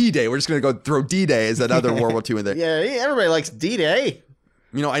 and then D-Day. We're just going to go throw D-Day as another World War II in there. Yeah, everybody likes D-Day.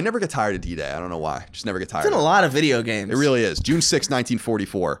 You know, I never get tired of D-Day. I don't know why. Just never get tired. It's in a lot of video games. It really is. June 6,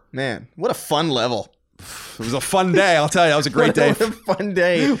 1944. Man, what a fun level. It was a fun day, I'll tell you. That was a great day. What a fun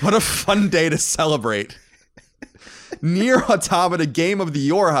day. What a fun day to celebrate. Nier Automata Game of the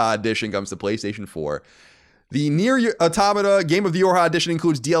Yorha Edition comes to PlayStation 4. The Nier Automata Game of the Yorha Edition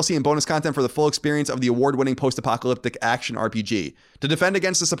includes DLC and bonus content for the full experience of the award-winning post-apocalyptic action RPG. To defend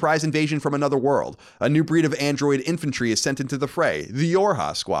against a surprise invasion from another world, a new breed of android infantry is sent into the fray, the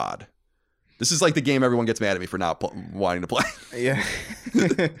Yorha Squad. This is like the game everyone gets mad at me for not wanting to play. Yeah.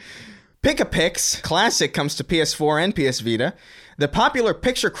 Pick-a-Pix Classic comes to PS4 and PS Vita. The popular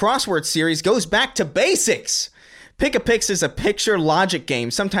picture crossword series goes back to basics. Pick-a-Pix is a picture logic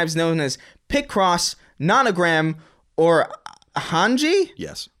game, sometimes known as Picross, Nonogram, or Hanji?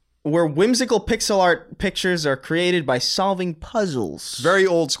 Yes. Where whimsical pixel art pictures are created by solving puzzles. Very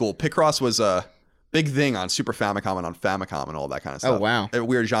old school. Picross was a big thing on Super Famicom and on Famicom and all that kind of stuff. Oh, wow. A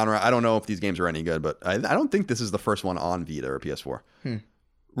weird genre. I don't know if these games are any good, but I don't think this is the first one on Vita or PS4.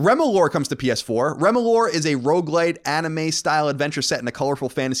 Remolore comes to PS4. Remolore is a roguelite anime-style adventure set in a colorful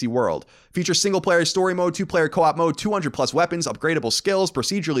fantasy world. Features single-player story mode, two-player co-op mode, 200-plus weapons, upgradable skills,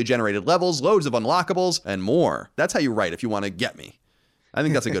 procedurally generated levels, loads of unlockables, and more. That's how you write if you want to get me. I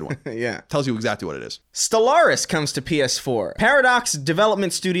think that's a good one. Yeah. Tells you exactly what it is. Stellaris comes to PS4. Paradox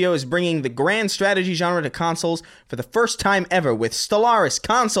Development Studio is bringing the grand strategy genre to consoles for the first time ever with Stellaris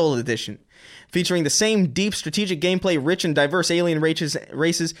Console Edition. Featuring the same deep strategic gameplay, rich and diverse alien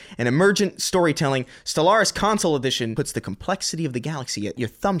races, and emergent storytelling, Stellaris Console Edition puts the complexity of the galaxy at your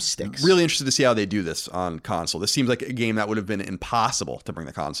thumbsticks. Really interested to see how they do this on console. This seems like a game that would have been impossible to bring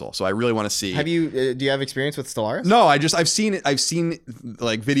to console. So I really want to see. Have you? Do you have experience with Stellaris? No, I've seen it. I've seen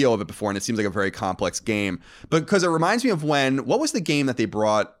like video of it before, and it seems like a very complex game. But because it reminds me of what was the game that they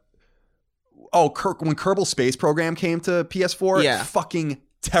brought? Oh, when Kerbal Space Program came to PS4. Yeah. Fucking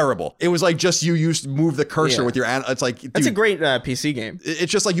terrible. It was like just you move the cursor with your it's like, dude, that's a great PC game.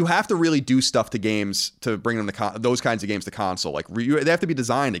 It's just like you have to really do stuff to games to bring them to those kinds of games to console. Like they have to be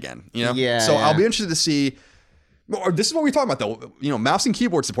designed again, you know? Yeah. So I'll be interested to see. This is what we're talking about though. You know, mouse and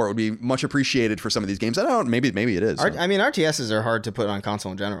keyboard support would be much appreciated for some of these games. I don't know, maybe it is. I mean, RTSs are hard to put on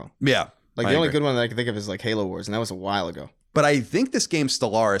console in general. Yeah. Like the only good one that I can think of is like Halo Wars, and that was a while ago. But I think this game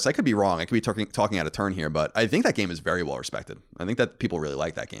Stellaris, I could be wrong. I could be talking out of turn here, but I think that game is very well respected. I think that people really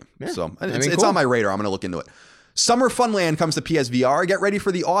like that game. Yeah. So it's cool. on my radar. I'm going to look into it. Summer Funland comes to PSVR. Get ready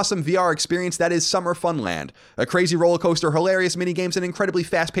for the awesome VR experience that is Summer Funland. A crazy roller coaster, hilarious minigames, and incredibly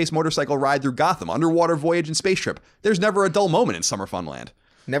fast-paced motorcycle ride through Gotham, underwater voyage, and space trip. There's never a dull moment in Summer Funland.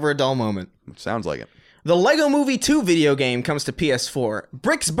 Never a dull moment. Sounds like it. The Lego Movie 2 video game comes to PS4.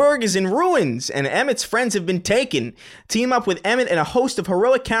 Bricksburg is in ruins, and Emmett's friends have been taken. Team up with Emmett and a host of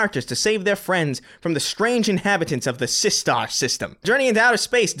heroic characters to save their friends from the strange inhabitants of the Sistar system. Journey into outer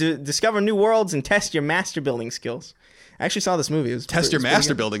space to discover new worlds and test your master building skills. I actually saw this movie. Test your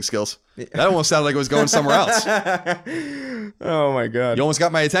master building skills. That almost sounded like it was going somewhere else. Oh my god. You almost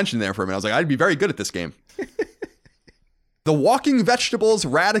got my attention there for a minute. I was like, I'd be very good at this game. The Walking Vegetables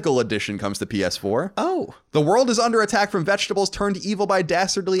Radical Edition comes to PS4. Oh. The world is under attack from vegetables turned evil by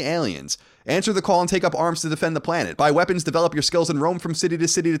dastardly aliens. Answer the call and take up arms to defend the planet. Buy weapons, develop your skills, and roam from city to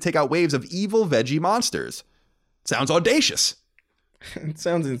city to take out waves of evil veggie monsters. Sounds audacious. It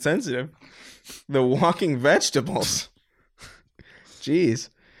sounds insensitive. The Walking Vegetables. Jeez.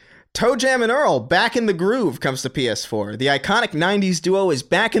 Toe Jam and Earl, Back in the Groove, comes to PS4. The iconic 90s duo is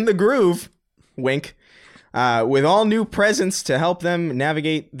back in the groove. Wink. With all new presents to help them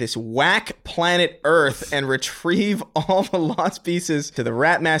navigate this whack planet Earth and retrieve all the lost pieces to the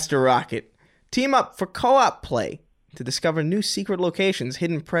Ratmaster rocket. Team up for co-op play to discover new secret locations,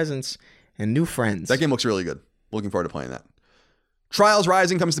 hidden presents, and new friends. That game looks really good. Looking forward to playing that. Trials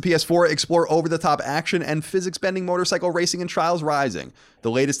Rising comes to PS4. Explore over-the-top action and physics-bending motorcycle racing in Trials Rising,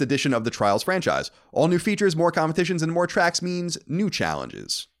 the latest edition of the Trials franchise. All new features, more competitions, and more tracks means new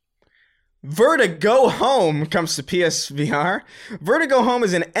challenges. Vertigo Home comes to PSVR. Vertigo Home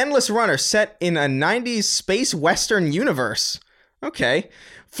is an endless runner set in a 90s space western universe. Okay.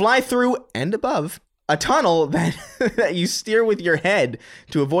 Fly through and above a tunnel that you steer with your head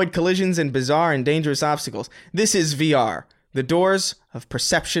to avoid collisions and bizarre and dangerous obstacles. This is VR. The doors of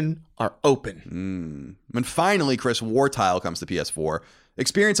perception are open. And finally, Chris, War Tile comes to PS4.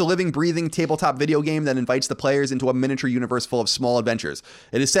 Experience a living, breathing tabletop video game that invites the players into a miniature universe full of small adventures.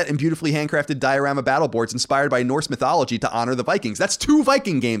 It is set in beautifully handcrafted diorama battle boards inspired by Norse mythology to honor the Vikings. That's 2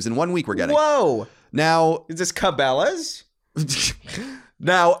 Viking games in 1 week we're getting. Whoa! Now, is this Cabela's?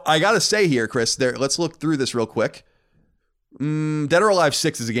 Now, I gotta say here, Chris, let's look through this real quick. Dead or Alive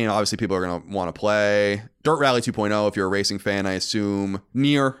 6 is a game obviously people are going to want to play. Dirt Rally 2.0, if you're a racing fan, I assume.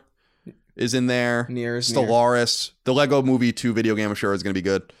 Nier is in there. Stellaris. The Lego Movie 2 video game, I'm sure, is going to be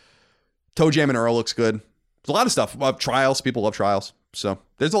good. Toe Jam and Earl looks good. There's a lot of stuff. Trials. People love Trials. So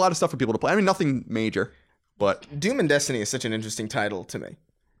there's a lot of stuff for people to play. I mean, nothing major, but... Doom and Destiny is such an interesting title to me.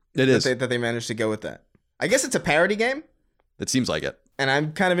 It is. That they managed to go with that. I guess it's a parody game. It seems like it. And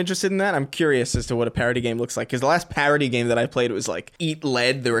I'm kind of interested in that. I'm curious as to what a parody game looks like. Because the last parody game that I played was like Eat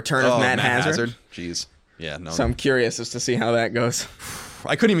Lead, The Return of Matt Hazard. Jeez. Yeah, no. So I'm curious as to see how that goes.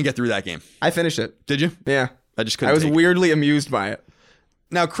 I couldn't even get through that game. I finished it. Did you? Yeah. I just couldn't. I was weirdly amused by it.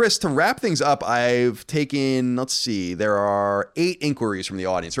 Now, Chris, to wrap things up, I've taken, let's see, there are 8 inquiries from the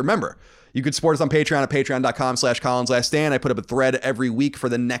audience. Remember, you can support us on Patreon at patreon.com/CollinsLastStand. I put up a thread every week for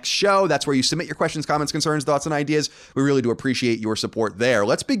the next show. That's where you submit your questions, comments, concerns, thoughts, and ideas. We really do appreciate your support there.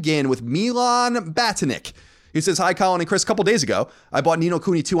 Let's begin with Milan Batanik. He says, hi, Colin and Chris. A couple days ago, I bought Ni no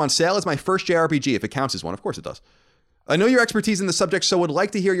Kuni 2 on sale as my first JRPG, if it counts as one. Of course it does. I know your expertise in the subject, so would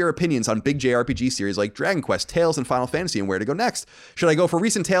like to hear your opinions on big JRPG series like Dragon Quest, Tales, and Final Fantasy, and where to go next. Should I go for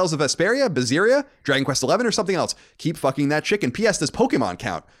recent Tales of Vesperia, Berseria, Dragon Quest 11, or something else? Keep fucking that chicken. P.S. Does Pokemon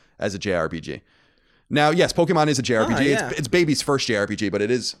count as a JRPG? Now, yes, Pokemon is a JRPG. Yeah. It's baby's first JRPG, but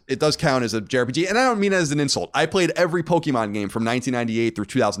it does count as a JRPG. And I don't mean it as an insult. I played every Pokemon game from 1998 through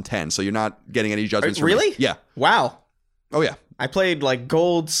 2010, so you're not getting any judgments from Really? me. Yeah. Wow. Oh, yeah. I played like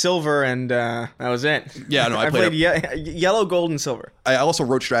gold, silver, and that was it. Yeah, no, I played yellow, gold, and silver. I also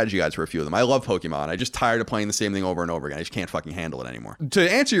wrote strategy guides for a few of them. I love Pokemon. I just tired of playing the same thing over and over again. I just can't fucking handle it anymore.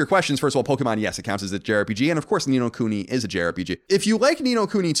 To answer your questions, first of all, Pokemon, yes, it counts as a JRPG. And of course, Ni no Kuni is a JRPG. If you like Ni no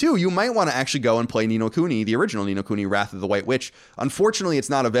Kuni 2, you might want to actually go and play Ni no Kuni, the original Ni no Kuni, Wrath of the White Witch. Unfortunately, it's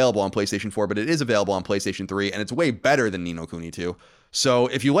not available on PlayStation 4, but it is available on PlayStation 3, and it's way better than Ni no Kuni 2. So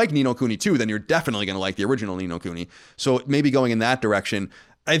if you like Ni no Kuni 2, then you're definitely going to like the original Ni no Kuni. So maybe going in that direction.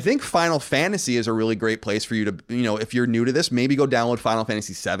 I think Final Fantasy is a really great place for you to, if you're new to this, maybe go download Final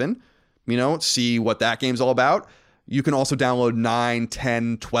Fantasy 7, see what that game's all about. You can also download 9,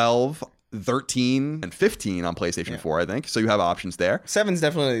 10, 12, 13, and 15 on PlayStation 4, I think. So you have options there. 7's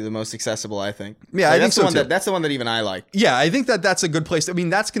definitely the most accessible, I think. Yeah, I think so too. That's the one that even I like. Yeah, I think that's a good place. I mean,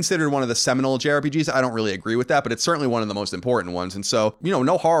 that's considered one of the seminal JRPGs. I don't really agree with that, but it's certainly one of the most important ones. And so,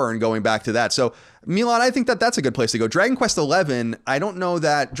 no horror in going back to that. So, Milan, I think that's a good place to go. Dragon Quest 11, I don't know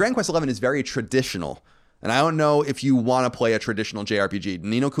that... Dragon Quest 11 is very traditional. And I don't know if you want to play a traditional JRPG.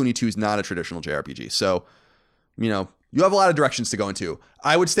 Ni no Kuni 2 is not a traditional JRPG. So, you have a lot of directions to go into.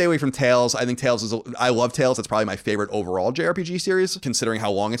 I would stay away from Tales. I think I love Tales. That's probably my favorite overall JRPG series, considering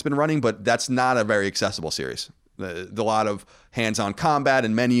how long it's been running, but that's not a very accessible series. A lot of hands-on combat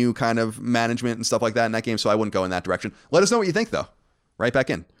and menu kind of management and stuff like that in that game, so I wouldn't go in that direction. Let us know what you think, though. Right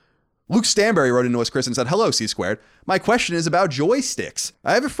back in. Luke Stanberry wrote into us, Chris, and said, hello, C-Squared. My question is about joysticks.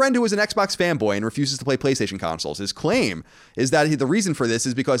 I have a friend who is an Xbox fanboy and refuses to play PlayStation consoles. His claim is that the reason for this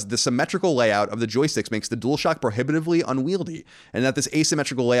is because the symmetrical layout of the joysticks makes the DualShock prohibitively unwieldy, and that this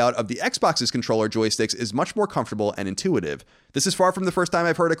asymmetrical layout of the Xbox's controller joysticks is much more comfortable and intuitive. This is far from the first time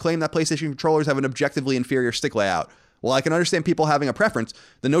I've heard a claim that PlayStation controllers have an objectively inferior stick layout. While I can understand people having a preference,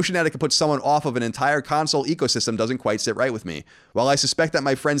 the notion that it could put someone off of an entire console ecosystem doesn't quite sit right with me. While I suspect that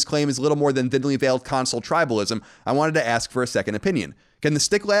my friend's claim is little more than thinly veiled console tribalism, I wanted to ask for a second opinion. Can the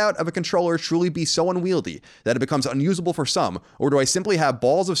stick layout of a controller truly be so unwieldy that it becomes unusable for some, or do I simply have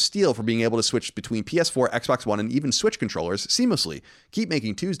balls of steel for being able to switch between PS4, Xbox One, and even Switch controllers seamlessly? Keep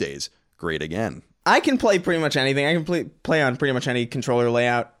making Tuesdays great again. I can play pretty much anything. I can play on pretty much any controller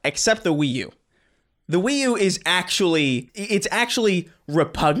layout except the Wii U. The Wii U is actually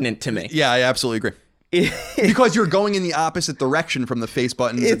repugnant to me. Yeah, I absolutely agree. Because you're going in the opposite direction from the face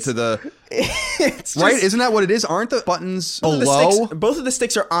buttons to the... right? Isn't that what it is? Aren't the buttons below? Both of the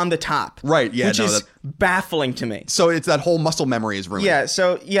sticks are on the top. Right, yeah. Which is baffling to me. So it's that whole muscle memory is ruined.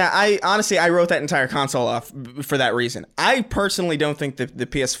 Yeah, I honestly wrote that entire console off for that reason. I personally don't think that the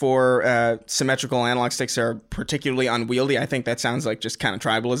PS4 symmetrical analog sticks are particularly unwieldy. I think that sounds like just kind of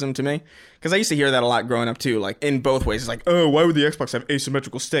tribalism to me. Because I used to hear that a lot growing up too, like in both ways. It's like, oh, why would the Xbox have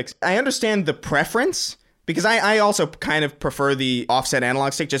asymmetrical sticks? I understand the preference, because I also kind of prefer the offset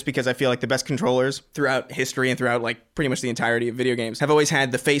analog stick just because I feel like the best controllers throughout history and throughout like pretty much the entirety of video games have always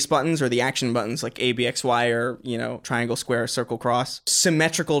had the face buttons or the action buttons like A, B, X, Y, or, triangle, square, circle, cross,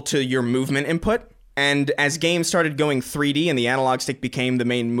 symmetrical to your movement input. And as games started going 3D and the analog stick became the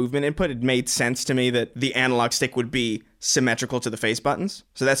main movement input, it made sense to me that the analog stick would be symmetrical to the face buttons.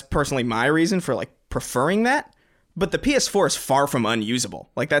 So that's personally my reason for like preferring that. But the PS4 is far from unusable.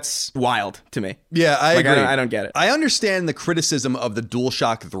 Like, that's wild to me. Yeah, I agree. I don't get it. I understand the criticism of the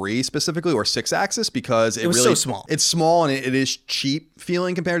DualShock 3 specifically, or 6-axis, because it was really, so small. It's small and it is cheap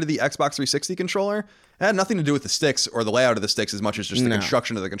feeling compared to the Xbox 360 controller. It had nothing to do with the sticks or the layout of the sticks as much as just the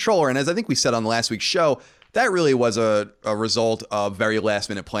construction of the controller. And as I think we said on last week's show, that really was a result of very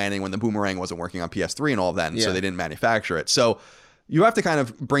last-minute planning when the Boomerang wasn't working on PS3 and all of that, and so they didn't manufacture it. So you have to kind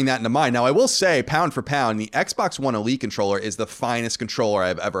of bring that into mind. Now, I will say, pound for pound, the Xbox One Elite controller is the finest controller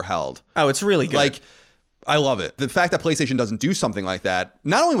I've ever held. Oh, it's really good. Like, I love it. The fact that PlayStation doesn't do something like that,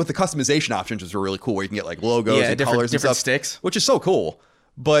 not only with the customization options, which are really cool, where you can get like logos and colors and stuff, sticks, which is so cool.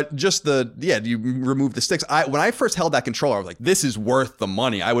 But just you remove the sticks. When I first held that controller, I was like, this is worth the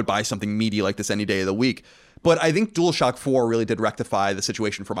money. I would buy something meaty like this any day of the week. But I think DualShock 4 really did rectify the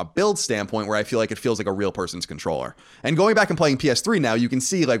situation from a build standpoint where I feel like it feels like a real person's controller. And going back and playing PS3 now, you can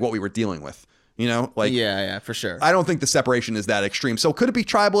see like what we were dealing with. You know, like, yeah, for sure. I don't think the separation is that extreme. So could it be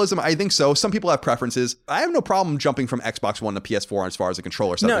tribalism? I think so. Some people have preferences. I have no problem jumping from Xbox One to PS4 as far as the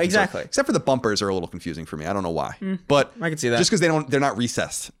controller stuff. No, exactly. Except for the bumpers are a little confusing for me. I don't know why, but I can see that. Just because they're not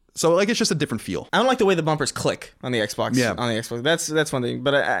recessed. So like it's just a different feel. I don't like the way the bumpers click on the Xbox. Yeah. On the Xbox. That's one thing.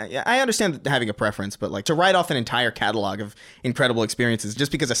 But I understand having a preference, but like to write off an entire catalog of incredible experiences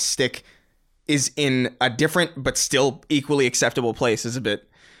just because a stick is in a different but still equally acceptable place is a bit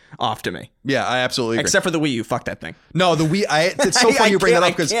off to me. Yeah, I absolutely agree. Except for the Wii U. Fuck that thing. No, the Wii, it's so funny you bring that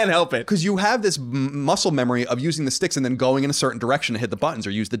up because I can't help it. Because you have this muscle memory of using the sticks and then going in a certain direction to hit the buttons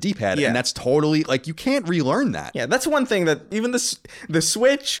or use the D-pad. Yeah. And that's totally, like, you can't relearn that. Yeah, that's one thing that even the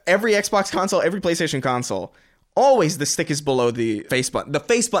Switch, every Xbox console, every PlayStation console, always the stick is below the face button. The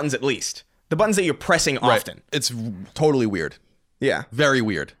face buttons at least. The buttons that you're pressing often. It's totally weird. Yeah. Very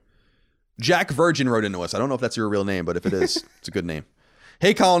weird. Jack Virgin wrote into us. I don't know if that's your real name, but if it is, it's a good name.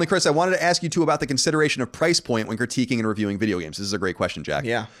 Hey, Colin and Chris, I wanted to ask you too about the consideration of price point when critiquing and reviewing video games. This is a great question, Jack.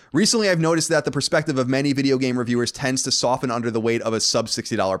 Yeah. Recently, I've noticed that the perspective of many video game reviewers tends to soften under the weight of a sub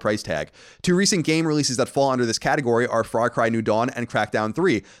 $60 price tag. Two recent game releases that fall under this category are Far Cry New Dawn and Crackdown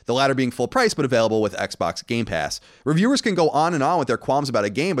 3, the latter being full price but available with Xbox Game Pass. Reviewers can go on and on with their qualms about a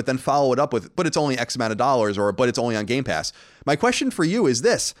game, but then follow it up with, but it's only X amount of dollars, or but it's only on Game Pass. My question for you is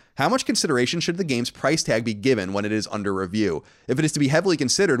this: how much consideration should the game's price tag be given when it is under review? If it is to be heavily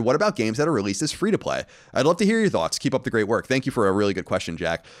considered, what about games that are released as free to play? I'd love to hear your thoughts. Keep up the great work. Thank you for a really good question,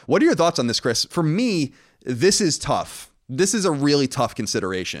 Jack. What are your thoughts on this, Chris? For me, this is tough. This is a really tough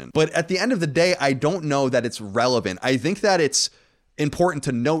consideration. But at the end of the day, I don't know that it's relevant. I think that it's important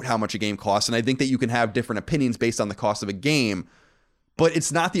to note how much a game costs, and I think that you can have different opinions based on the cost of a game. But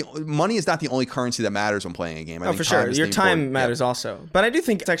it's not money is not the only currency that matters when playing a game. I think for sure. Your time matters yeah. also. But I do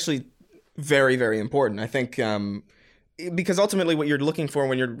think it's actually very, very important. I think because ultimately what you're looking for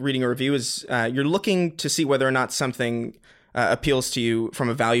when you're reading a review is you're looking to see whether or not something appeals to you from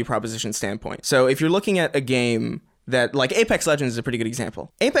a value proposition standpoint. So if you're looking at a game that, like Apex Legends is a pretty good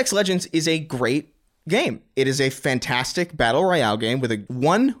example. Apex Legends is a great game. It is a fantastic battle royale game with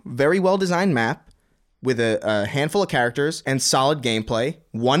one very well-designed map, with a handful of characters and solid gameplay,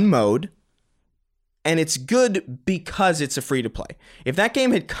 one mode, and it's good because it's a free-to-play. If that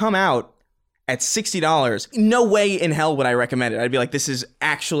game had come out at $60, no way in hell would I recommend it. I'd be like, this is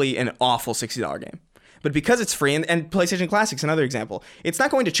actually an awful $60 game. But because it's free, and PlayStation Classic's another example, it's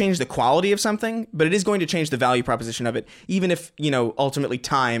not going to change the quality of something, but it is going to change the value proposition of it, even if, ultimately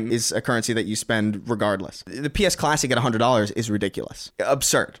time is a currency that you spend regardless. The PS Classic at $100 is ridiculous.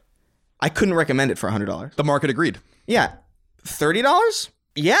 Absurd. I couldn't recommend it for $100. The market agreed. Yeah. $30?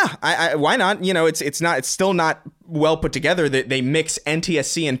 Yeah. I why not? It's still not well put together that they mix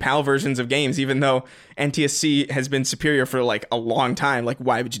NTSC and PAL versions of games, even though NTSC has been superior for like a long time. Like,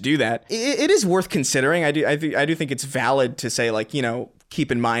 why would you do that? It is worth considering. I do think it's valid to say, like,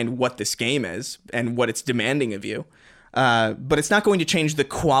 keep in mind what this game is and what it's demanding of you. But it's not going to change the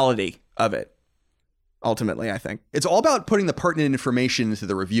quality of it. Ultimately, I think. It's all about putting the pertinent information into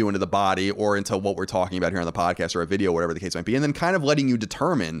the review, into the body, or into what we're talking about here on the podcast or a video, whatever the case might be, and then kind of letting you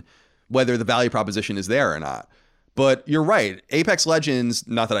determine whether the value proposition is there or not. But you're right. Apex Legends,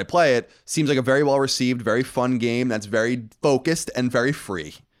 not that I play it, seems like a very well-received, very fun game that's very focused and very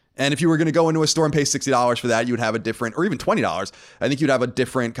free. And if you were going to go into a store and pay $60 for that, you would have a different, or even $20, I think you'd have a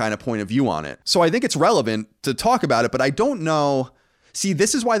different kind of point of view on it. So I think it's relevant to talk about it, but I don't know. See,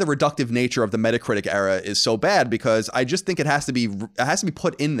 this is why the reductive nature of the Metacritic era is so bad, because I just think it has to be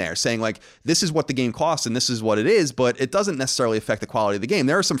put in there saying, like, this is what the game costs and this is what it is, but it doesn't necessarily affect the quality of the game.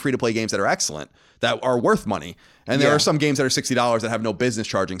 There are some free-to-play games that are excellent, that are worth money. And there are some games that are $60 that have no business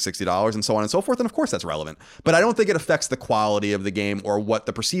charging $60 and so on and so forth. And of course that's relevant. But I don't think it affects the quality of the game or what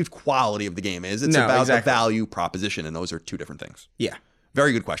the perceived quality of the game is. It's about the value proposition, and those are two different things. Yeah.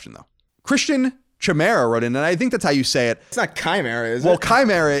 Very good question, though. Christian Chimera wrote in, and I think that's how you say it. It's not Chimera, is it? Well,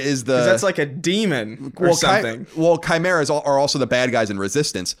 Chimera is the... Because that's like a demon or something. Chimeras are also the bad guys in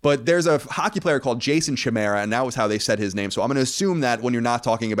Resistance. But there's a hockey player called Jason Chimera, and that was how they said his name. So I'm going to assume that when you're not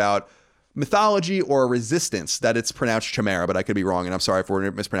talking about mythology or Resistance, that it's pronounced Chimera, but I could be wrong, and I'm sorry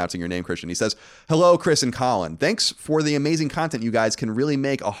for mispronouncing your name, Christian. He says, hello, Chris and Colin. Thanks for the amazing content. You guys can really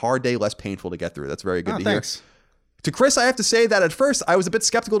make a hard day less painful to get through. That's very good to hear. To Chris, I have to say that at first I was a bit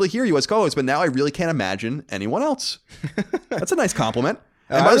skeptical to hear you as co-host, but now I really can't imagine anyone else. That's a nice compliment.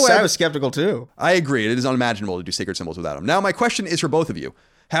 And by the way, I was skeptical too. I agree. It is unimaginable to do sacred symbols without them. Now, my question is for both of you.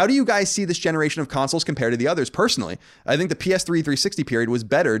 How do you guys see this generation of consoles compared to the others? Personally, I think the PS3 360 period was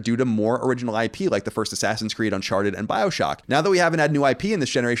better due to more original IP like the first Assassin's Creed, Uncharted, and BioShock. Now that we haven't had new IP in this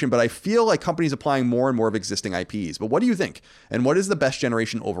generation, but I feel like companies applying more and more of existing IPs. But what do you think? And what is the best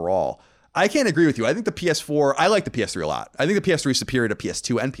generation overall? I can't agree with you. I think the PS4, I like the PS3 a lot. I think the PS3 is superior to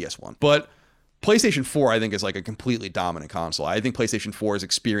PS2 and PS1. But PlayStation 4, I think, is like a completely dominant console. I think PlayStation 4's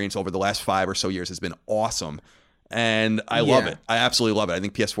experience over the last 5 or so years has been awesome. And I love it. I absolutely love it. I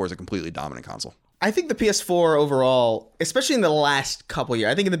think PS4 is a completely dominant console. I think the PS4 overall, especially in the last couple of years,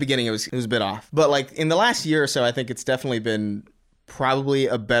 I think in the beginning it was a bit off. But like in the last year or so, I think it's definitely been probably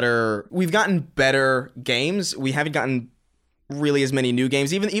we've gotten better games. We haven't gotten really as many new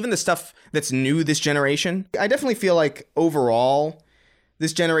games, even the stuff that's new this generation. I definitely feel like overall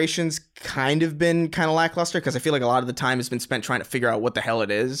this generation's kind of been kind of lackluster because I feel like a lot of the time has been spent trying to figure out what the hell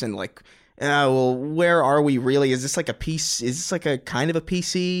it is and like, well, where are we really? Is this like a piece? Is this like a kind of a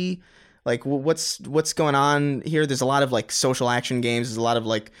PC? Like, what's going on here? There's a lot of like social action games. There's a lot of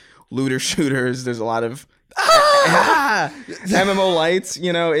like looter shooters. There's a lot of MMO lights.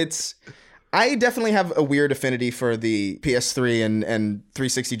 You know, I definitely have a weird affinity for the PS3 and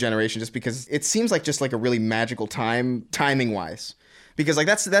 360 generation just because it seems like just like a really magical time timing wise. Because like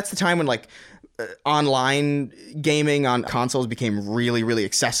that's the time when like online gaming on consoles became really, really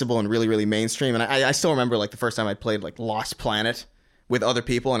accessible and really, really mainstream. And I still remember like the first time I played like Lost Planet with other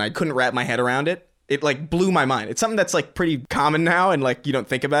people and I couldn't wrap my head around it. It like blew my mind. It's something that's like pretty common now and like you don't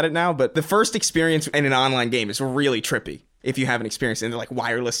think about it now. But the first experience in an online game is really trippy if you haven't experienced it. And like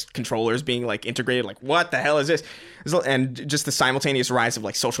wireless controllers being like integrated, like what the hell is this? And just the simultaneous rise of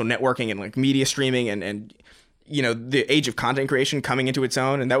like social networking and like media streaming and you know, the age of content creation coming into its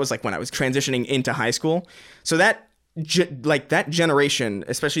own. And that was like when I was transitioning into high school. So that generation,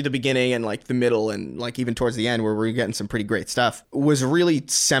 especially the beginning and like the middle and like even towards the end where we're getting some pretty great stuff, was really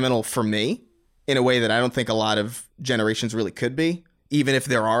seminal for me in a way that I don't think a lot of generations really could be. Even if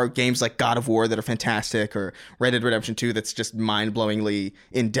there are games like God of War that are fantastic or Red Dead Redemption 2 that's just mind-blowingly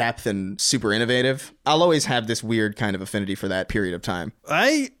in-depth and super innovative, I'll always have this weird kind of affinity for that period of time.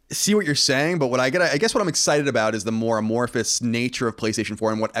 I see what you're saying, but I guess what I'm excited about is the more amorphous nature of PlayStation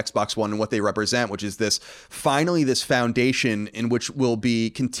 4 and what Xbox One and what they represent, which is this foundation in which will be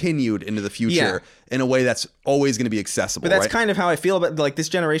continued into the future in a way that's always going to be accessible. But that's kind of how I feel about like this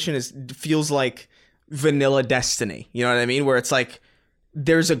generation feels like vanilla Destiny. You know what I mean? Where it's like,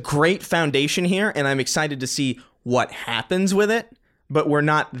 there's a great foundation here and I'm excited to see what happens with it, but we're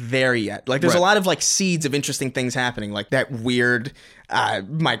not there yet. Like there's a lot of like seeds of interesting things happening, like that weird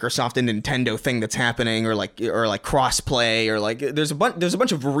Microsoft and Nintendo thing that's happening or like crossplay or like there's a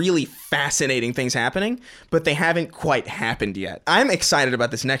bunch of really fascinating things happening, but they haven't quite happened yet. I'm excited about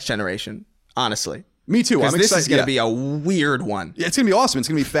this next generation, honestly. Me too. I'm excited. This is going to be a weird one. Yeah, it's going to be awesome. It's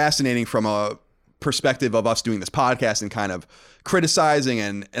going to be fascinating from a perspective of us doing this podcast and kind of criticizing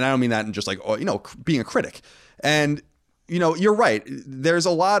and I don't mean that in just like, you know, being a critic. And, you know, you're right. There's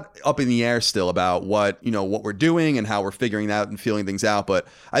a lot up in the air still about what we're doing and how we're figuring out and feeling things out. But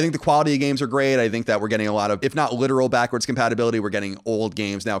I think the quality of games are great. I think that we're getting a lot of, if not literal backwards compatibility, we're getting old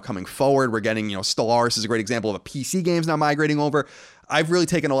games now coming forward. We're getting, you know, Stellaris is a great example of a PC games now migrating over. I've really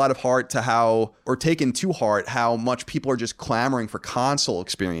taken a lot of heart to taken to heart how much people are just clamoring for console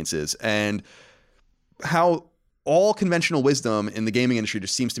experiences and how all conventional wisdom in the gaming industry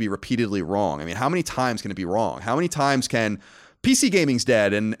just seems to be repeatedly wrong. I mean, how many times can it be wrong? How many times can PC gaming's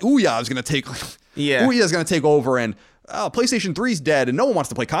dead and Ouya is going to take over and PlayStation 3's dead and no one wants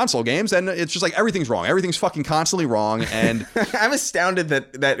to play console games and it's just like everything's wrong. Everything's fucking constantly wrong and I'm astounded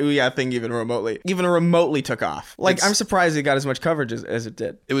that Ouya thing even remotely took off. Like I'm surprised it got as much coverage as it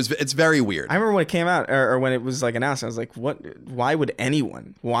did. It's very weird. I remember when it came out or when it was like announced, I was like, why would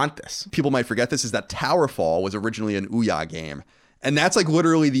anyone want this? People might forget this is that Towerfall was originally an Ouya game. And that's like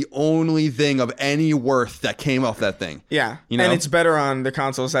literally the only thing of any worth that came off that thing. Yeah. You know? And it's better on the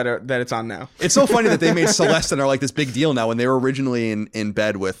consoles that it's on now. It's so funny that they made Celeste and are like this big deal now when they were originally in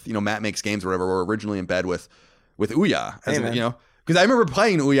bed with, you know, Matt Makes Games or whatever, were originally in bed with Ouya. You know? Because I remember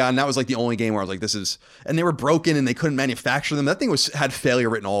playing Ouya and that was like the only game where I was like, and they were broken and they couldn't manufacture them. That thing had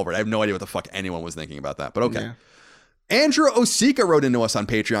failure written all over it. I have no idea what the fuck anyone was thinking about that, but okay. Yeah. Andrew Osika wrote into us on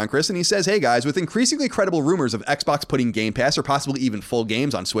Patreon, Chris, and he says, hey guys, with increasingly credible rumors of Xbox putting Game Pass or possibly even full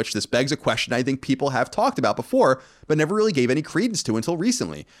games on Switch, this begs a question I think people have talked about before, but never really gave any credence to until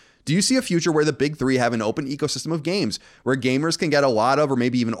recently. Do you see a future where the big three have an open ecosystem of games where gamers can get a lot of or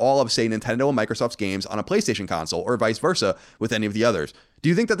maybe even all of, say, Nintendo and Microsoft's games on a PlayStation console or vice versa with any of the others? Do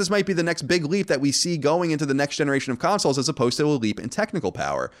you think that this might be the next big leap that we see going into the next generation of consoles as opposed to a leap in technical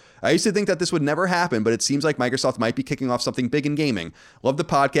power? I used to think that this would never happen, but it seems like Microsoft might be kicking off something big in gaming. Love the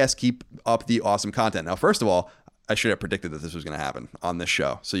podcast. Keep up the awesome content. Now, first of all, I should have predicted that this was going to happen on this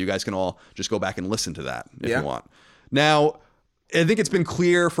show. So you guys can all just go back and listen to that if you want. Now, I think it's been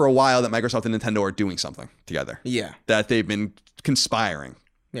clear for a while that Microsoft and Nintendo are doing something together. Yeah. That they've been conspiring.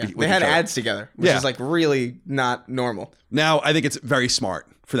 Yeah, they had ads together, which is like really not normal. Now, I think it's very smart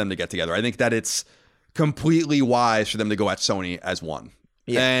for them to get together. I think that it's completely wise for them to go at Sony as one.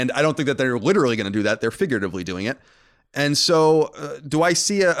 Yeah. And I don't think that they're literally going to do that. They're figuratively doing it. And so do I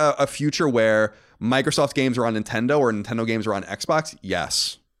see a future where Microsoft games are on Nintendo or Nintendo games are on Xbox?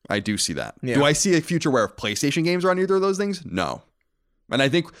 Yes, I do see that. Yeah. Do I see a future where PlayStation games are on either of those things? No. And I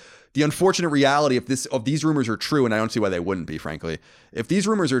think the unfortunate reality of these rumors are true, and I don't see why they wouldn't be, frankly. If these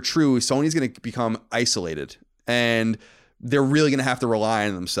rumors are true, Sony's going to become isolated, and they're really going to have to rely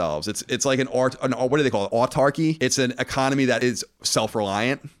on themselves. It's like what do they call it? Autarky. It's an economy that is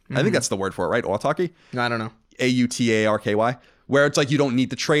self-reliant. Mm-hmm. I think that's the word for it, right? Autarky? I don't know. Autarky. Where it's like you don't need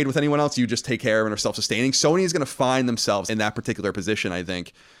to trade with anyone else. You just take care of and are self-sustaining. Sony is going to find themselves in that particular position, I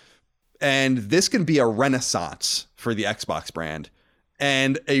think. And this can be a renaissance for the Xbox brand.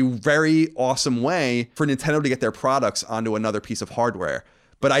 And a very awesome way for Nintendo to get their products onto another piece of hardware.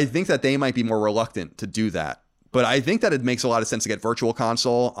 But I think that they might be more reluctant to do that. But I think that it makes a lot of sense to get Virtual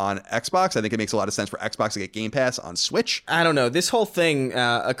Console on Xbox. I think it makes a lot of sense for Xbox to get Game Pass on Switch. I don't know. This whole thing,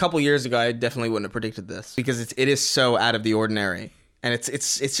 a couple years ago, I definitely wouldn't have predicted this. Because it is so out of the ordinary. And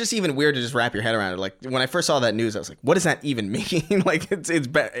it's just even weird to just wrap your head around it. Like, when I first saw that news, I was like, what does that even mean? Like, it's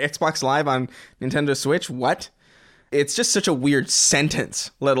Xbox Live on Nintendo Switch? What? It's just such a weird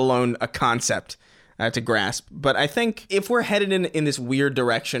sentence, let alone a concept to grasp. But I think if we're headed in this weird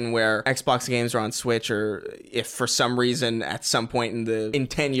direction where Xbox games are on Switch, or if for some reason at some point in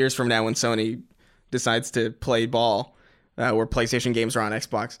 10 years from now when Sony decides to play ball, where PlayStation games are on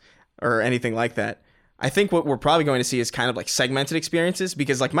Xbox or anything like that, I think what we're probably going to see is kind of like segmented experiences,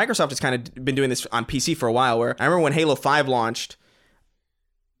 because like Microsoft has kind of been doing this on PC for a while, where I remember when Halo 5 launched,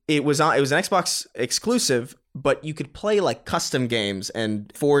 it was an Xbox exclusive, but you could play like custom games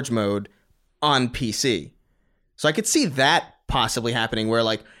and Forge mode on PC. So I could see that possibly happening, where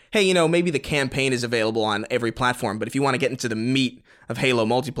like, hey, maybe the campaign is available on every platform, but if you want to get into the meat of Halo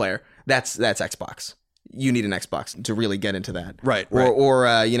multiplayer, that's Xbox. You need an Xbox to really get into that. Right. Or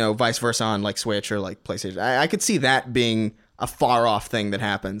vice versa on like Switch or like PlayStation. I could see that being a far off thing that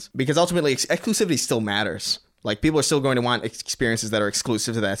happens, because ultimately exclusivity still matters. Like, people are still going to want experiences that are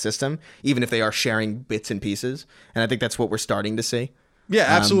exclusive to that system, even if they are sharing bits and pieces. And I think that's what we're starting to see. Yeah,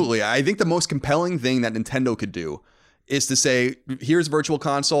 absolutely. I think the most compelling thing that Nintendo could do is to say, here's Virtual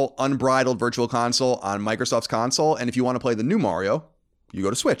Console, unbridled Virtual Console on Microsoft's console. And if you want to play the new Mario, you go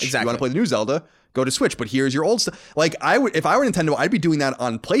to Switch. Exactly. You want to play the new Zelda, go to Switch. But here's your old stuff. Like, if I were Nintendo, I'd be doing that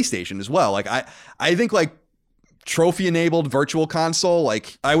on PlayStation as well. Like, I think like trophy-enabled Virtual Console,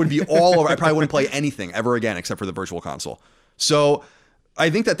 like I would be all over. I probably wouldn't play anything ever again except for the Virtual Console. So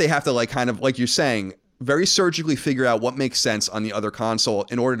I think that they have to, like, kind of like you're saying, very surgically figure out what makes sense on the other console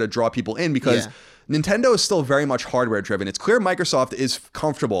in order to draw people in, because Nintendo is still very much hardware driven. It's clear Microsoft is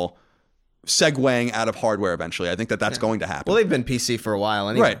comfortable segueing out of hardware eventually. I think that that's going to happen. Well, they've been PC for a while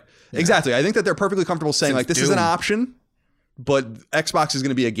anyway. Right. Exactly. I think that they're perfectly comfortable saying, like, this is an option, but Xbox is going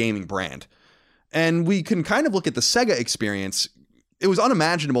to be a gaming brand. And we can kind of look at the Sega experience. It was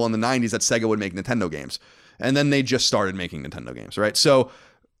unimaginable in the 90s that Sega would make Nintendo games. And then they just started making Nintendo games, right? So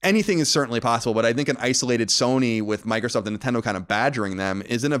anything is certainly possible, but I think an isolated Sony with Microsoft and Nintendo kind of badgering them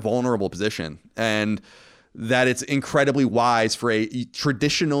is in a vulnerable position. And that it's incredibly wise for a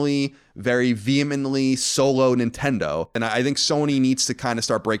traditionally very vehemently solo Nintendo. And I think Sony needs to kind of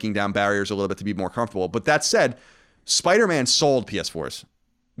start breaking down barriers a little bit to be more comfortable. But that said, Spider-Man sold PS4s.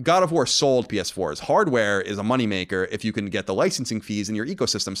 God of War sold PS4s. Hardware is a moneymaker if you can get the licensing fees in your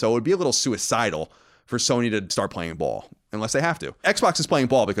ecosystem. So it would be a little suicidal for Sony to start playing ball unless they have to. Xbox is playing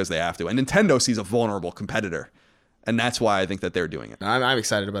ball because they have to. And Nintendo sees a vulnerable competitor. And that's why I think that they're doing it. I'm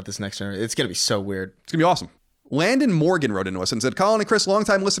excited about this next generation. It's going to be so weird. It's going to be awesome. Landon Morgan wrote into us and said, Colin and Chris,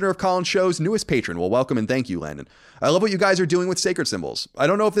 longtime listener of Colin's show's newest patron. Well, welcome and thank you, Landon. I love what you guys are doing with sacred symbols. I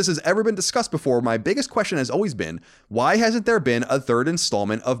don't know if this has ever been discussed before. My biggest question has always been, why hasn't there been a third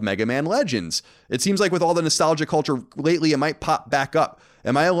installment of Mega Man Legends? It seems like with all the nostalgia culture lately, it might pop back up.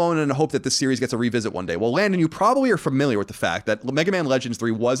 Am I alone in hope that this series gets a revisit one day? Well, Landon, you probably are familiar with the fact that Mega Man Legends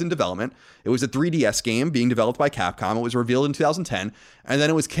 3 was in development. It was a 3DS game being developed by Capcom. It was revealed in 2010, and then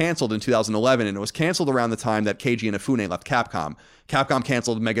it was canceled in 2011, and it was canceled around the time that Keiji Inafune left Capcom. Capcom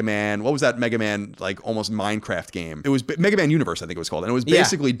canceled Mega Man. What was that Mega Man, like, almost Minecraft game? It was Mega Man Universe, I think it was called, and it was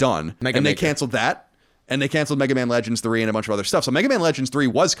basically done. And they canceled that, and they canceled Mega Man Legends 3 and a bunch of other stuff. So Mega Man Legends 3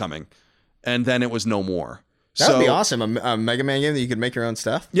 was coming, and then it was no more. That would be awesome, a Mega Man game that you could make your own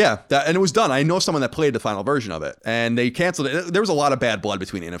stuff. Yeah, and it was done. I know someone that played the final version of it, and they canceled it. There was a lot of bad blood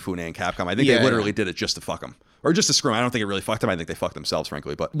between Inafune and Capcom. I think they literally did it just to fuck them. Or just to screw them. I don't think it really fucked them. I think they fucked themselves,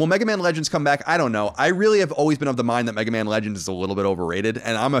 frankly. But will Mega Man Legends come back? I don't know. I really have always been of the mind that Mega Man Legends is a little bit overrated,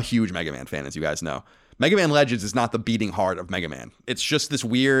 and I'm a huge Mega Man fan, as you guys know. Mega Man Legends is not the beating heart of Mega Man. It's just this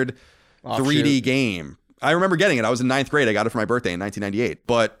weird 3D game. I remember getting it. I was in 9th grade. I got it for my birthday in 1998.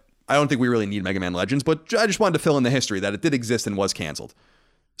 But I don't think we really need Mega Man Legends, but I just wanted to fill in the history that it did exist and was canceled.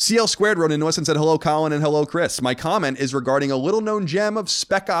 CL Squared wrote into us and said, hello, Colin, and hello, Chris. My comment is regarding a little-known gem of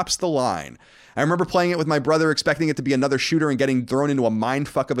Spec Ops: The Line. I remember playing it with my brother, expecting it to be another shooter and getting thrown into a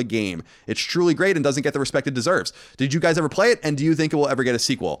mindfuck of a game. It's truly great and doesn't get the respect it deserves. Did you guys ever play it, and do you think it will ever get a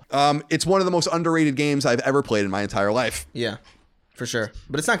sequel? It's one of the most underrated games I've ever played in my entire life. Yeah. For sure.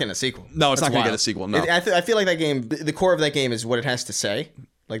 But it's not getting a sequel. No, it's not going to get a sequel, no. I feel like that game, the core of that game is what it has to say.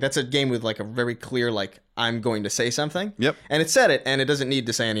 Like, that's a game with, like, a very clear, like, I'm going to say something. Yep. And it said it, and it doesn't need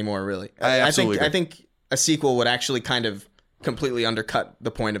to say anymore, really. I think a sequel would actually kind of completely undercut the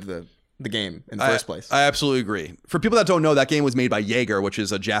point of the game in the first place. I absolutely agree. For people that don't know, that game was made by Jaeger, which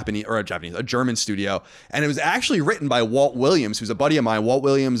is a German studio, and it was actually written by Walt Williams, who's a buddy of mine. Walt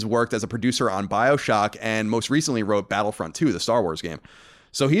Williams worked as a producer on BioShock and most recently wrote Battlefront 2, the Star Wars game.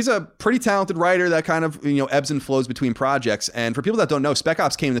 So he's a pretty talented writer that kind of, ebbs and flows between projects. And for people that don't know, Spec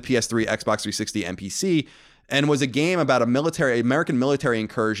Ops came to PS3, Xbox 360, and PC, and was a game about American military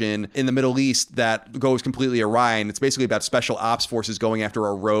incursion in the Middle East that goes completely awry. And it's basically about special ops forces going after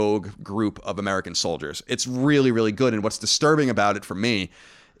a rogue group of American soldiers. It's really, really good. And what's disturbing about it for me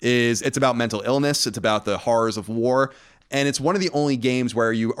is it's about mental illness. It's about the horrors of war. And it's one of the only games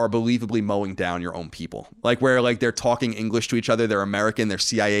where you are believably mowing down your own people. Like where like they're talking English to each other. They're American. They're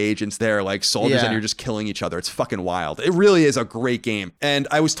CIA agents. They're like soldiers and you're just killing each other. It's fucking wild. It really is a great game. And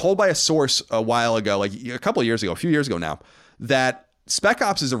I was told by a source a while ago, like a couple of years ago, a few years ago now, that Spec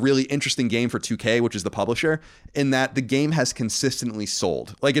Ops is a really interesting game for 2K, which is the publisher, in that the game has consistently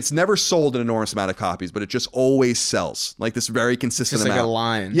sold. Like it's never sold an enormous amount of copies, but it just always sells. Like this very consistent amount. It's like a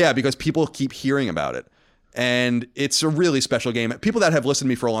line. Yeah, because people keep hearing about it. And it's a really special game. People that have listened to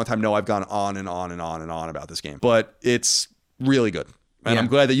me for a long time know I've gone on and on and on and on about this game. But it's really good. And I'm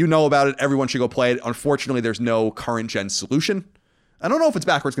glad that you know about it. Everyone should go play it. Unfortunately, there's no current gen solution. I don't know if it's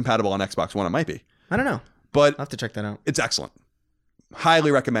backwards compatible on Xbox One. It might be. I don't know. But I'll have to check that out. It's excellent.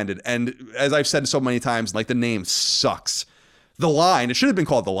 Highly recommended. And as I've said so many times, like the name sucks. The Line, it should have been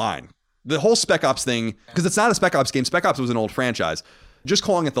called The Line. The whole Spec Ops thing, because it's not a Spec Ops game. Spec Ops was an old franchise. Just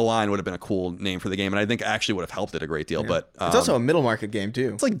calling it The Line would have been a cool name for the game, and I think actually would have helped it a great deal. Yeah. But it's also a middle market game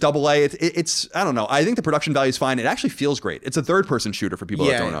too. It's like AA. It's I don't know. I think the production value is fine. It actually feels great. It's a third-person shooter for people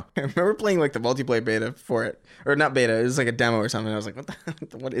that don't know. I remember playing like the multiplayer beta for it, or not beta. It was like a demo or something. I was like,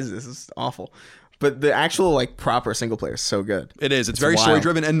 what is this? This is awful. But the actual like proper single player is so good. It is. It's very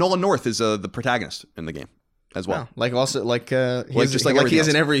story-driven, and Nolan North is the protagonist in the game as well. Oh, like also like he is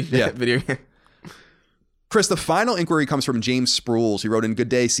in every video game. Chris, the final inquiry comes from James Sprules. He wrote in, "Good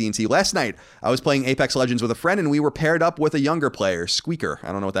day, CNC. Last night, I was playing Apex Legends with a friend, and we were paired up with a younger player, Squeaker,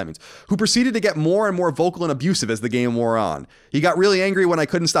 I don't know what that means, who proceeded to get more and more vocal and abusive as the game wore on. He got really angry when I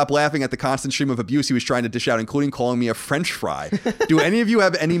couldn't stop laughing at the constant stream of abuse he was trying to dish out, including calling me a French fry. Do any of you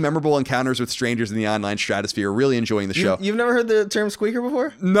have any memorable encounters with strangers in the online stratosphere? Really enjoying the show." You've never heard the term Squeaker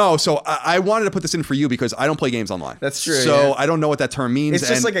before? No, so I wanted to put this in for you because I don't play games online. That's true. So I don't know what that term means. It's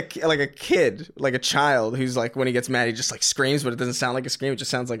just like a kid, like a child who's like, when he gets mad, he just like screams, but it doesn't sound like a scream. It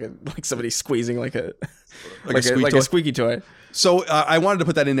just sounds like somebody squeezing like a squeaky toy. So I wanted to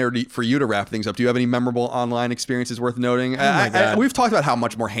put that in there for you to wrap things up. Do you have any memorable online experiences worth noting? Oh my God. We've talked about how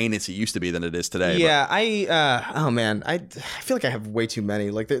much more heinous it used to be than it is today. Yeah, I feel like I have way too many.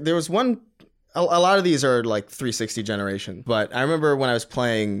 Like there was one. A lot of these are like 360 generation, but I remember when I was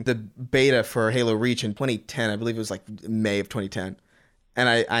playing the beta for Halo Reach in 2010. I believe it was like May of 2010. And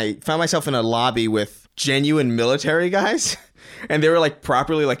I found myself in a lobby with genuine military guys, and they were like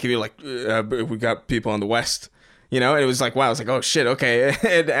properly like, if you're like, we got people on the West, And it was like, wow, I was like, oh shit, okay.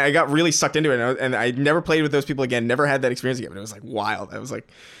 And I got really sucked into it, and I never played with those people again, never had that experience again, but it was like wild. I was like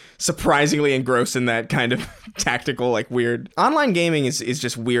surprisingly engrossed in that kind of tactical, like weird. Online gaming is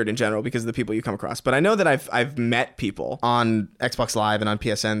just weird in general because of the people you come across. But I know that I've met people on Xbox Live and on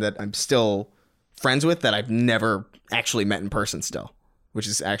PSN that I'm still friends with that I've never actually met in person still, which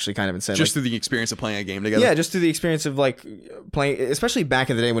is actually kind of insane. Just through the experience of playing a game together? Yeah, just through the experience of like playing, especially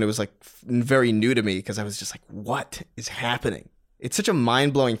back in the day when it was like very new to me, because I was just like, what is happening? It's such a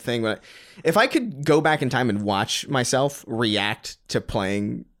mind-blowing thing. If I could go back in time and watch myself react to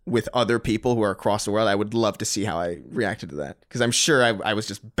playing with other people who are across the world, I would love to see how I reacted to that, because I'm sure I was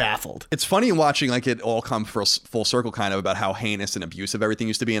just baffled. It's funny watching like it all come full circle kind of about how heinous and abusive everything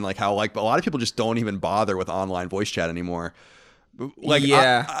used to be, and like how like a lot of people just don't even bother with online voice chat anymore. Like,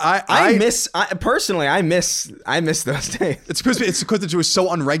 yeah, I miss those days. It's because it was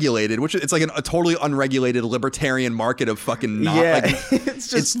so unregulated, which it's like a totally unregulated libertarian market of fucking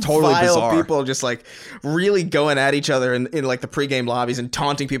it's totally vile bizarre. People just like really going at each other in like the pregame lobbies and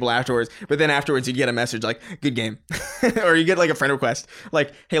taunting people afterwards. But then afterwards you get a message like, good game. Or you get like a friend request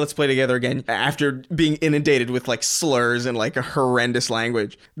like, hey, let's play together again, after being inundated with like slurs and like a horrendous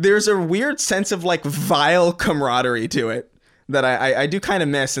language. There's a weird sense of like vile camaraderie to it that I do kind of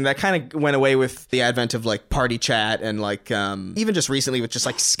miss, and that kind of went away with the advent of like party chat and like even just recently with just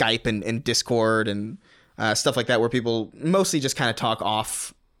like Skype and Discord and stuff like that, where people mostly just kind of talk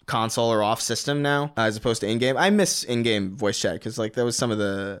off console or off system now as opposed to in-game. I miss in-game voice chat because like that was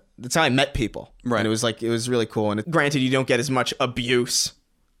that's how I met people, right? And it was really cool. And granted, you don't get as much abuse,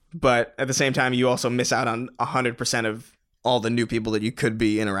 but at the same time, you also miss out on 100% of all the new people that you could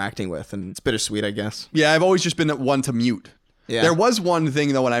be interacting with, and it's bittersweet, I guess. Yeah, I've always just been one to mute. Yeah. There was one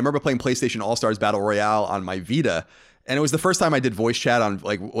thing though when I remember playing PlayStation All-Stars Battle Royale on my Vita, and it was the first time I did voice chat on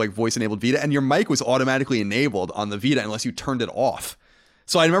like voice enabled Vita, and your mic was automatically enabled on the Vita unless you turned it off.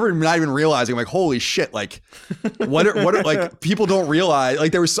 So I remember not even realizing, like, holy shit, like what are like people don't realize,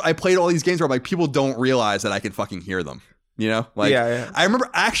 like I played all these games where I'm like, people don't realize that I can fucking hear them. Like, yeah. I remember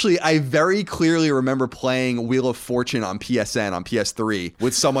I very clearly remember playing Wheel of Fortune on PSN on PS3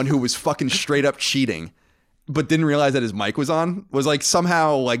 with someone who was fucking straight up cheating, but didn't realize that his mic was on, was like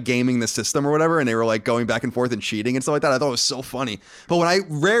somehow like gaming the system or whatever, and they were like going back and forth and cheating and stuff like that. I thought it was so funny. But when I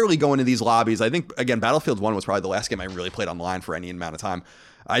rarely go into these lobbies, I think, again, Battlefield 1 was probably the last game I really played online for any amount of time.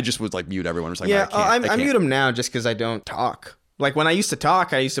 I just would like mute everyone. Just like, yeah, I mute them now just because I don't talk. Like when I used to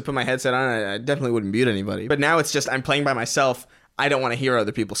talk, I used to put my headset on, I definitely wouldn't mute anybody. But now it's just I'm playing by myself. I don't want to hear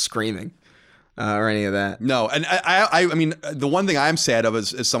other people screaming. Or any of that. No, and I mean, the one thing I'm sad of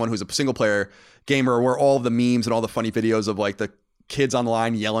is someone who's a single player gamer, where all the memes and all the funny videos of like the kids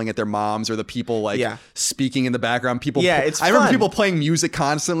online yelling at their moms, or the people like speaking in the background. People, it's I remember people playing music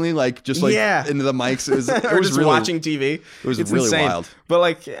constantly, like just like into the mics. It was just really, watching TV. It was it's really insane. wild. But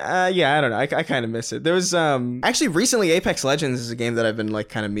like, I don't know. I kind of miss it. There was actually recently Apex Legends is a game that I've been like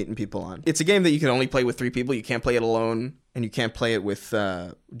kind of meeting people on. It's a game that you can only play with 3 people. You can't play it alone. And you can't play it with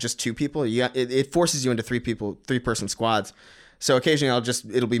just 2 people. It forces you into 3-person squads. So occasionally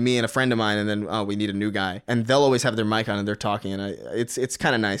it'll be me and a friend of mine, and then we need a new guy, and they'll always have their mic on and they're talking, and it's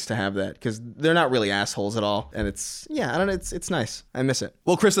kind of nice to have that because they're not really assholes at all, and it's nice. I miss it.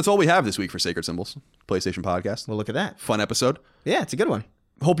 Well, Chris, that's all we have this week for Sacred Symbols PlayStation Podcast. Well, look at that fun episode. Yeah, it's a good one.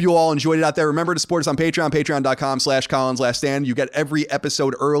 Hope you all enjoyed it out there. Remember to support us on Patreon, patreon.com/CollinsLastStand. You get every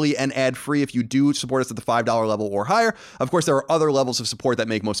episode early and ad-free if you do support us at the $5 level or higher. Of course, there are other levels of support that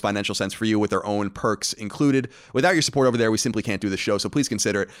make most financial sense for you with their own perks included. Without your support over there, we simply can't do the show, so please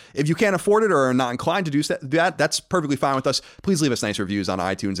consider it. If you can't afford it or are not inclined to do that, that's perfectly fine with us. Please leave us nice reviews on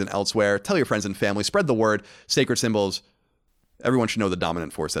iTunes and elsewhere. Tell your friends and family. Spread the word. Sacred Symbols. Everyone should know the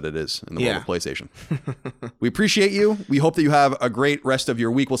dominant force that it is in the world of PlayStation. We appreciate you. We hope that you have a great rest of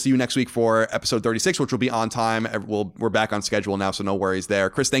your week. We'll see you next week for episode 36, which will be on time. We're back on schedule now, so no worries there.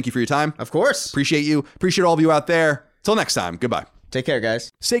 Chris, thank you for your time. Of course. Appreciate you. Appreciate all of you out there. Till next time. Goodbye. Take care,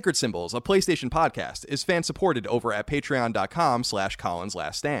 guys. Sacred Symbols, a PlayStation podcast, is fan-supported over at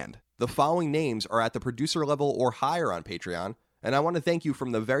patreon.com/CollinsLastStand. The following names are at the producer level or higher on Patreon, and I want to thank you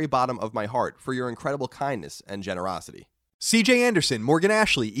from the very bottom of my heart for your incredible kindness and generosity. CJ Anderson, Morgan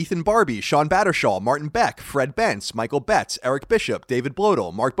Ashley, Ethan Barbie, Sean Battershaw, Martin Beck, Fred Bentz, Michael Betts, Eric Bishop, David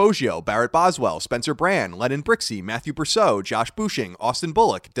Blodel, Mark Boggio, Barrett Boswell, Spencer Brand, Lennon Brixey, Matthew Brousseau, Josh Bushing, Austin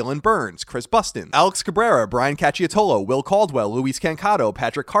Bullock, Dylan Burns, Chris Buston, Alex Cabrera, Brian Cacciatolo, Will Caldwell, Luis Cancato,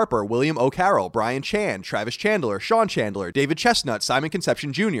 Patrick Harper, William O'Carroll, Brian Chan, Travis Chandler, Sean Chandler, David Chestnut, Simon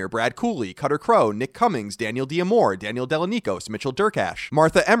Conception Jr., Brad Cooley, Cutter Crow, Nick Cummings, Daniel Diamore, Daniel Delanikos, Mitchell Durkash,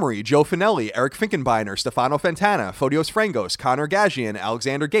 Martha Emery, Joe Finelli, Eric Finkenbeiner, Stefano Fantana, Fodios Frank, Mangos, Connor Gajian,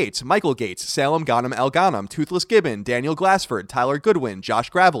 Alexander Gates, Michael Gates, Salem Ghanem El Ghanem, Toothless Gibbon, Daniel Glassford, Tyler Goodwin, Josh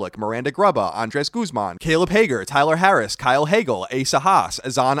Gravelick, Miranda Grubba, Andres Guzman, Caleb Hager, Tyler Harris, Kyle Hagel, Asa Haas,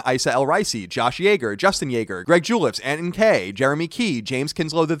 Azan Isa El Ricey, Josh Yeager, Justin Yeager, Greg Julips, Anton K, Jeremy Key, James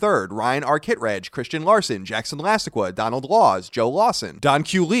Kinslow III, Ryan R. Kitreg, Christian Larson, Jackson Lastiqua, Donald Laws, Joe Lawson, Don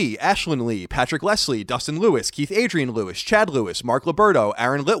Q. Lee, Ashlyn Lee, Patrick Leslie, Dustin Lewis, Keith Adrian Lewis, Chad Lewis, Mark Liberto,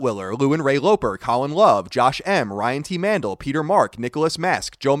 Aaron Litwiller, Lewin Ray Loper, Colin Love, Josh M., Ryan T. Mandel, Peter Mark, Nicholas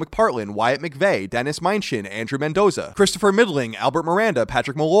Mask, Joe McPartlin, Wyatt McVeigh, Dennis Meinchin, Andrew Mendoza, Christopher Middling, Albert Miranda,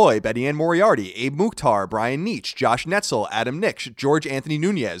 Patrick Malloy, Betty Ann Moriarty, Abe Mukhtar, Brian Nietzsche, Josh Netzel, Adam Nix, George Anthony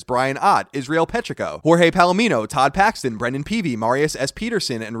Nunez, Brian Ott, Israel Petrico, Jorge Palomino, Todd Paxton, Brendan Peavy, Marius S.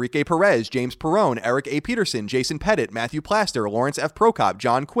 Peterson, Enrique Perez, James Perrone, Eric A. Peterson, Jason Pettit, Matthew Plaster, Lawrence F. Prokop,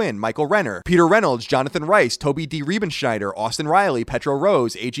 John Quinn, Michael Renner, Peter Reynolds, Jonathan Rice, Toby D. Riebenschneider, Austin Riley, Petro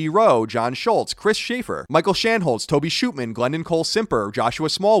Rose, A.G. Rowe, John Schultz, Chris Schaefer, Michael Shanholtz, Toby Shootman, Glendon Cole Simper, Joshua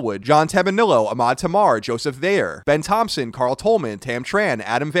Smallwood, John Tabanillo, Ahmad Tamar, Joseph Thayer, Ben Thompson, Carl Tolman, Tam Tran,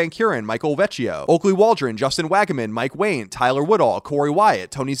 Adam Van Kuren, Michael Vecchio, Oakley Waldron, Justin Wagaman, Mike Wayne, Tyler Woodall, Corey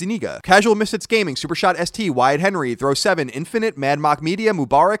Wyatt, Tony Zuniga, Casual Misfits Gaming, Supershot ST, Wyatt Henry, Throw 7, Infinite, Mad Mock Media,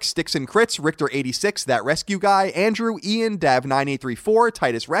 Mubarak, Sticks and Crits, Richter 86, That Rescue Guy, Andrew, Ian, Dav 9834,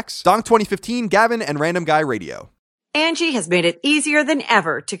 Titus Rex, Donk 2015, Gavin, and Random Guy Radio. Angie has made it easier than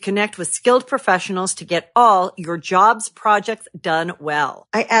ever to connect with skilled professionals to get all your jobs projects done well.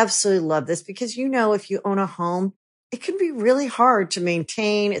 I absolutely love this because, you know, if you own a home, it can be really hard to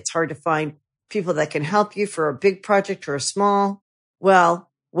maintain. It's hard to find people that can help you for a big project or a small.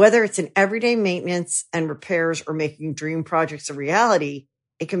 Well, whether it's in everyday maintenance and repairs or making dream projects a reality,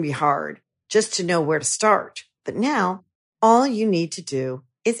 it can be hard just to know where to start. But now, all you need to do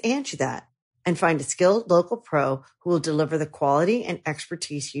is Angie that and find a skilled local pro who will deliver the quality and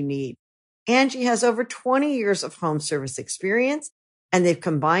expertise you need. Angie has over 20 years of home service experience, and they've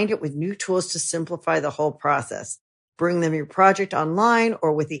combined it with new tools to simplify the whole process. Bring them your project online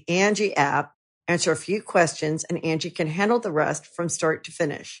or with the Angie app, answer a few questions, and Angie can handle the rest from start to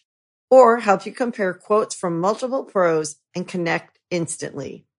finish. Or help you compare quotes from multiple pros and connect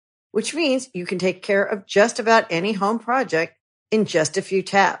instantly, which means you can take care of just about any home project in just a few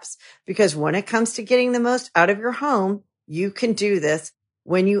taps. Because when it comes to getting the most out of your home, you can do this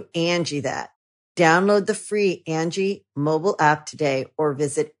when you Angie that. Download the free Angie mobile app today or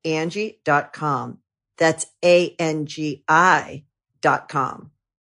visit Angie.com. That's ANGI.com.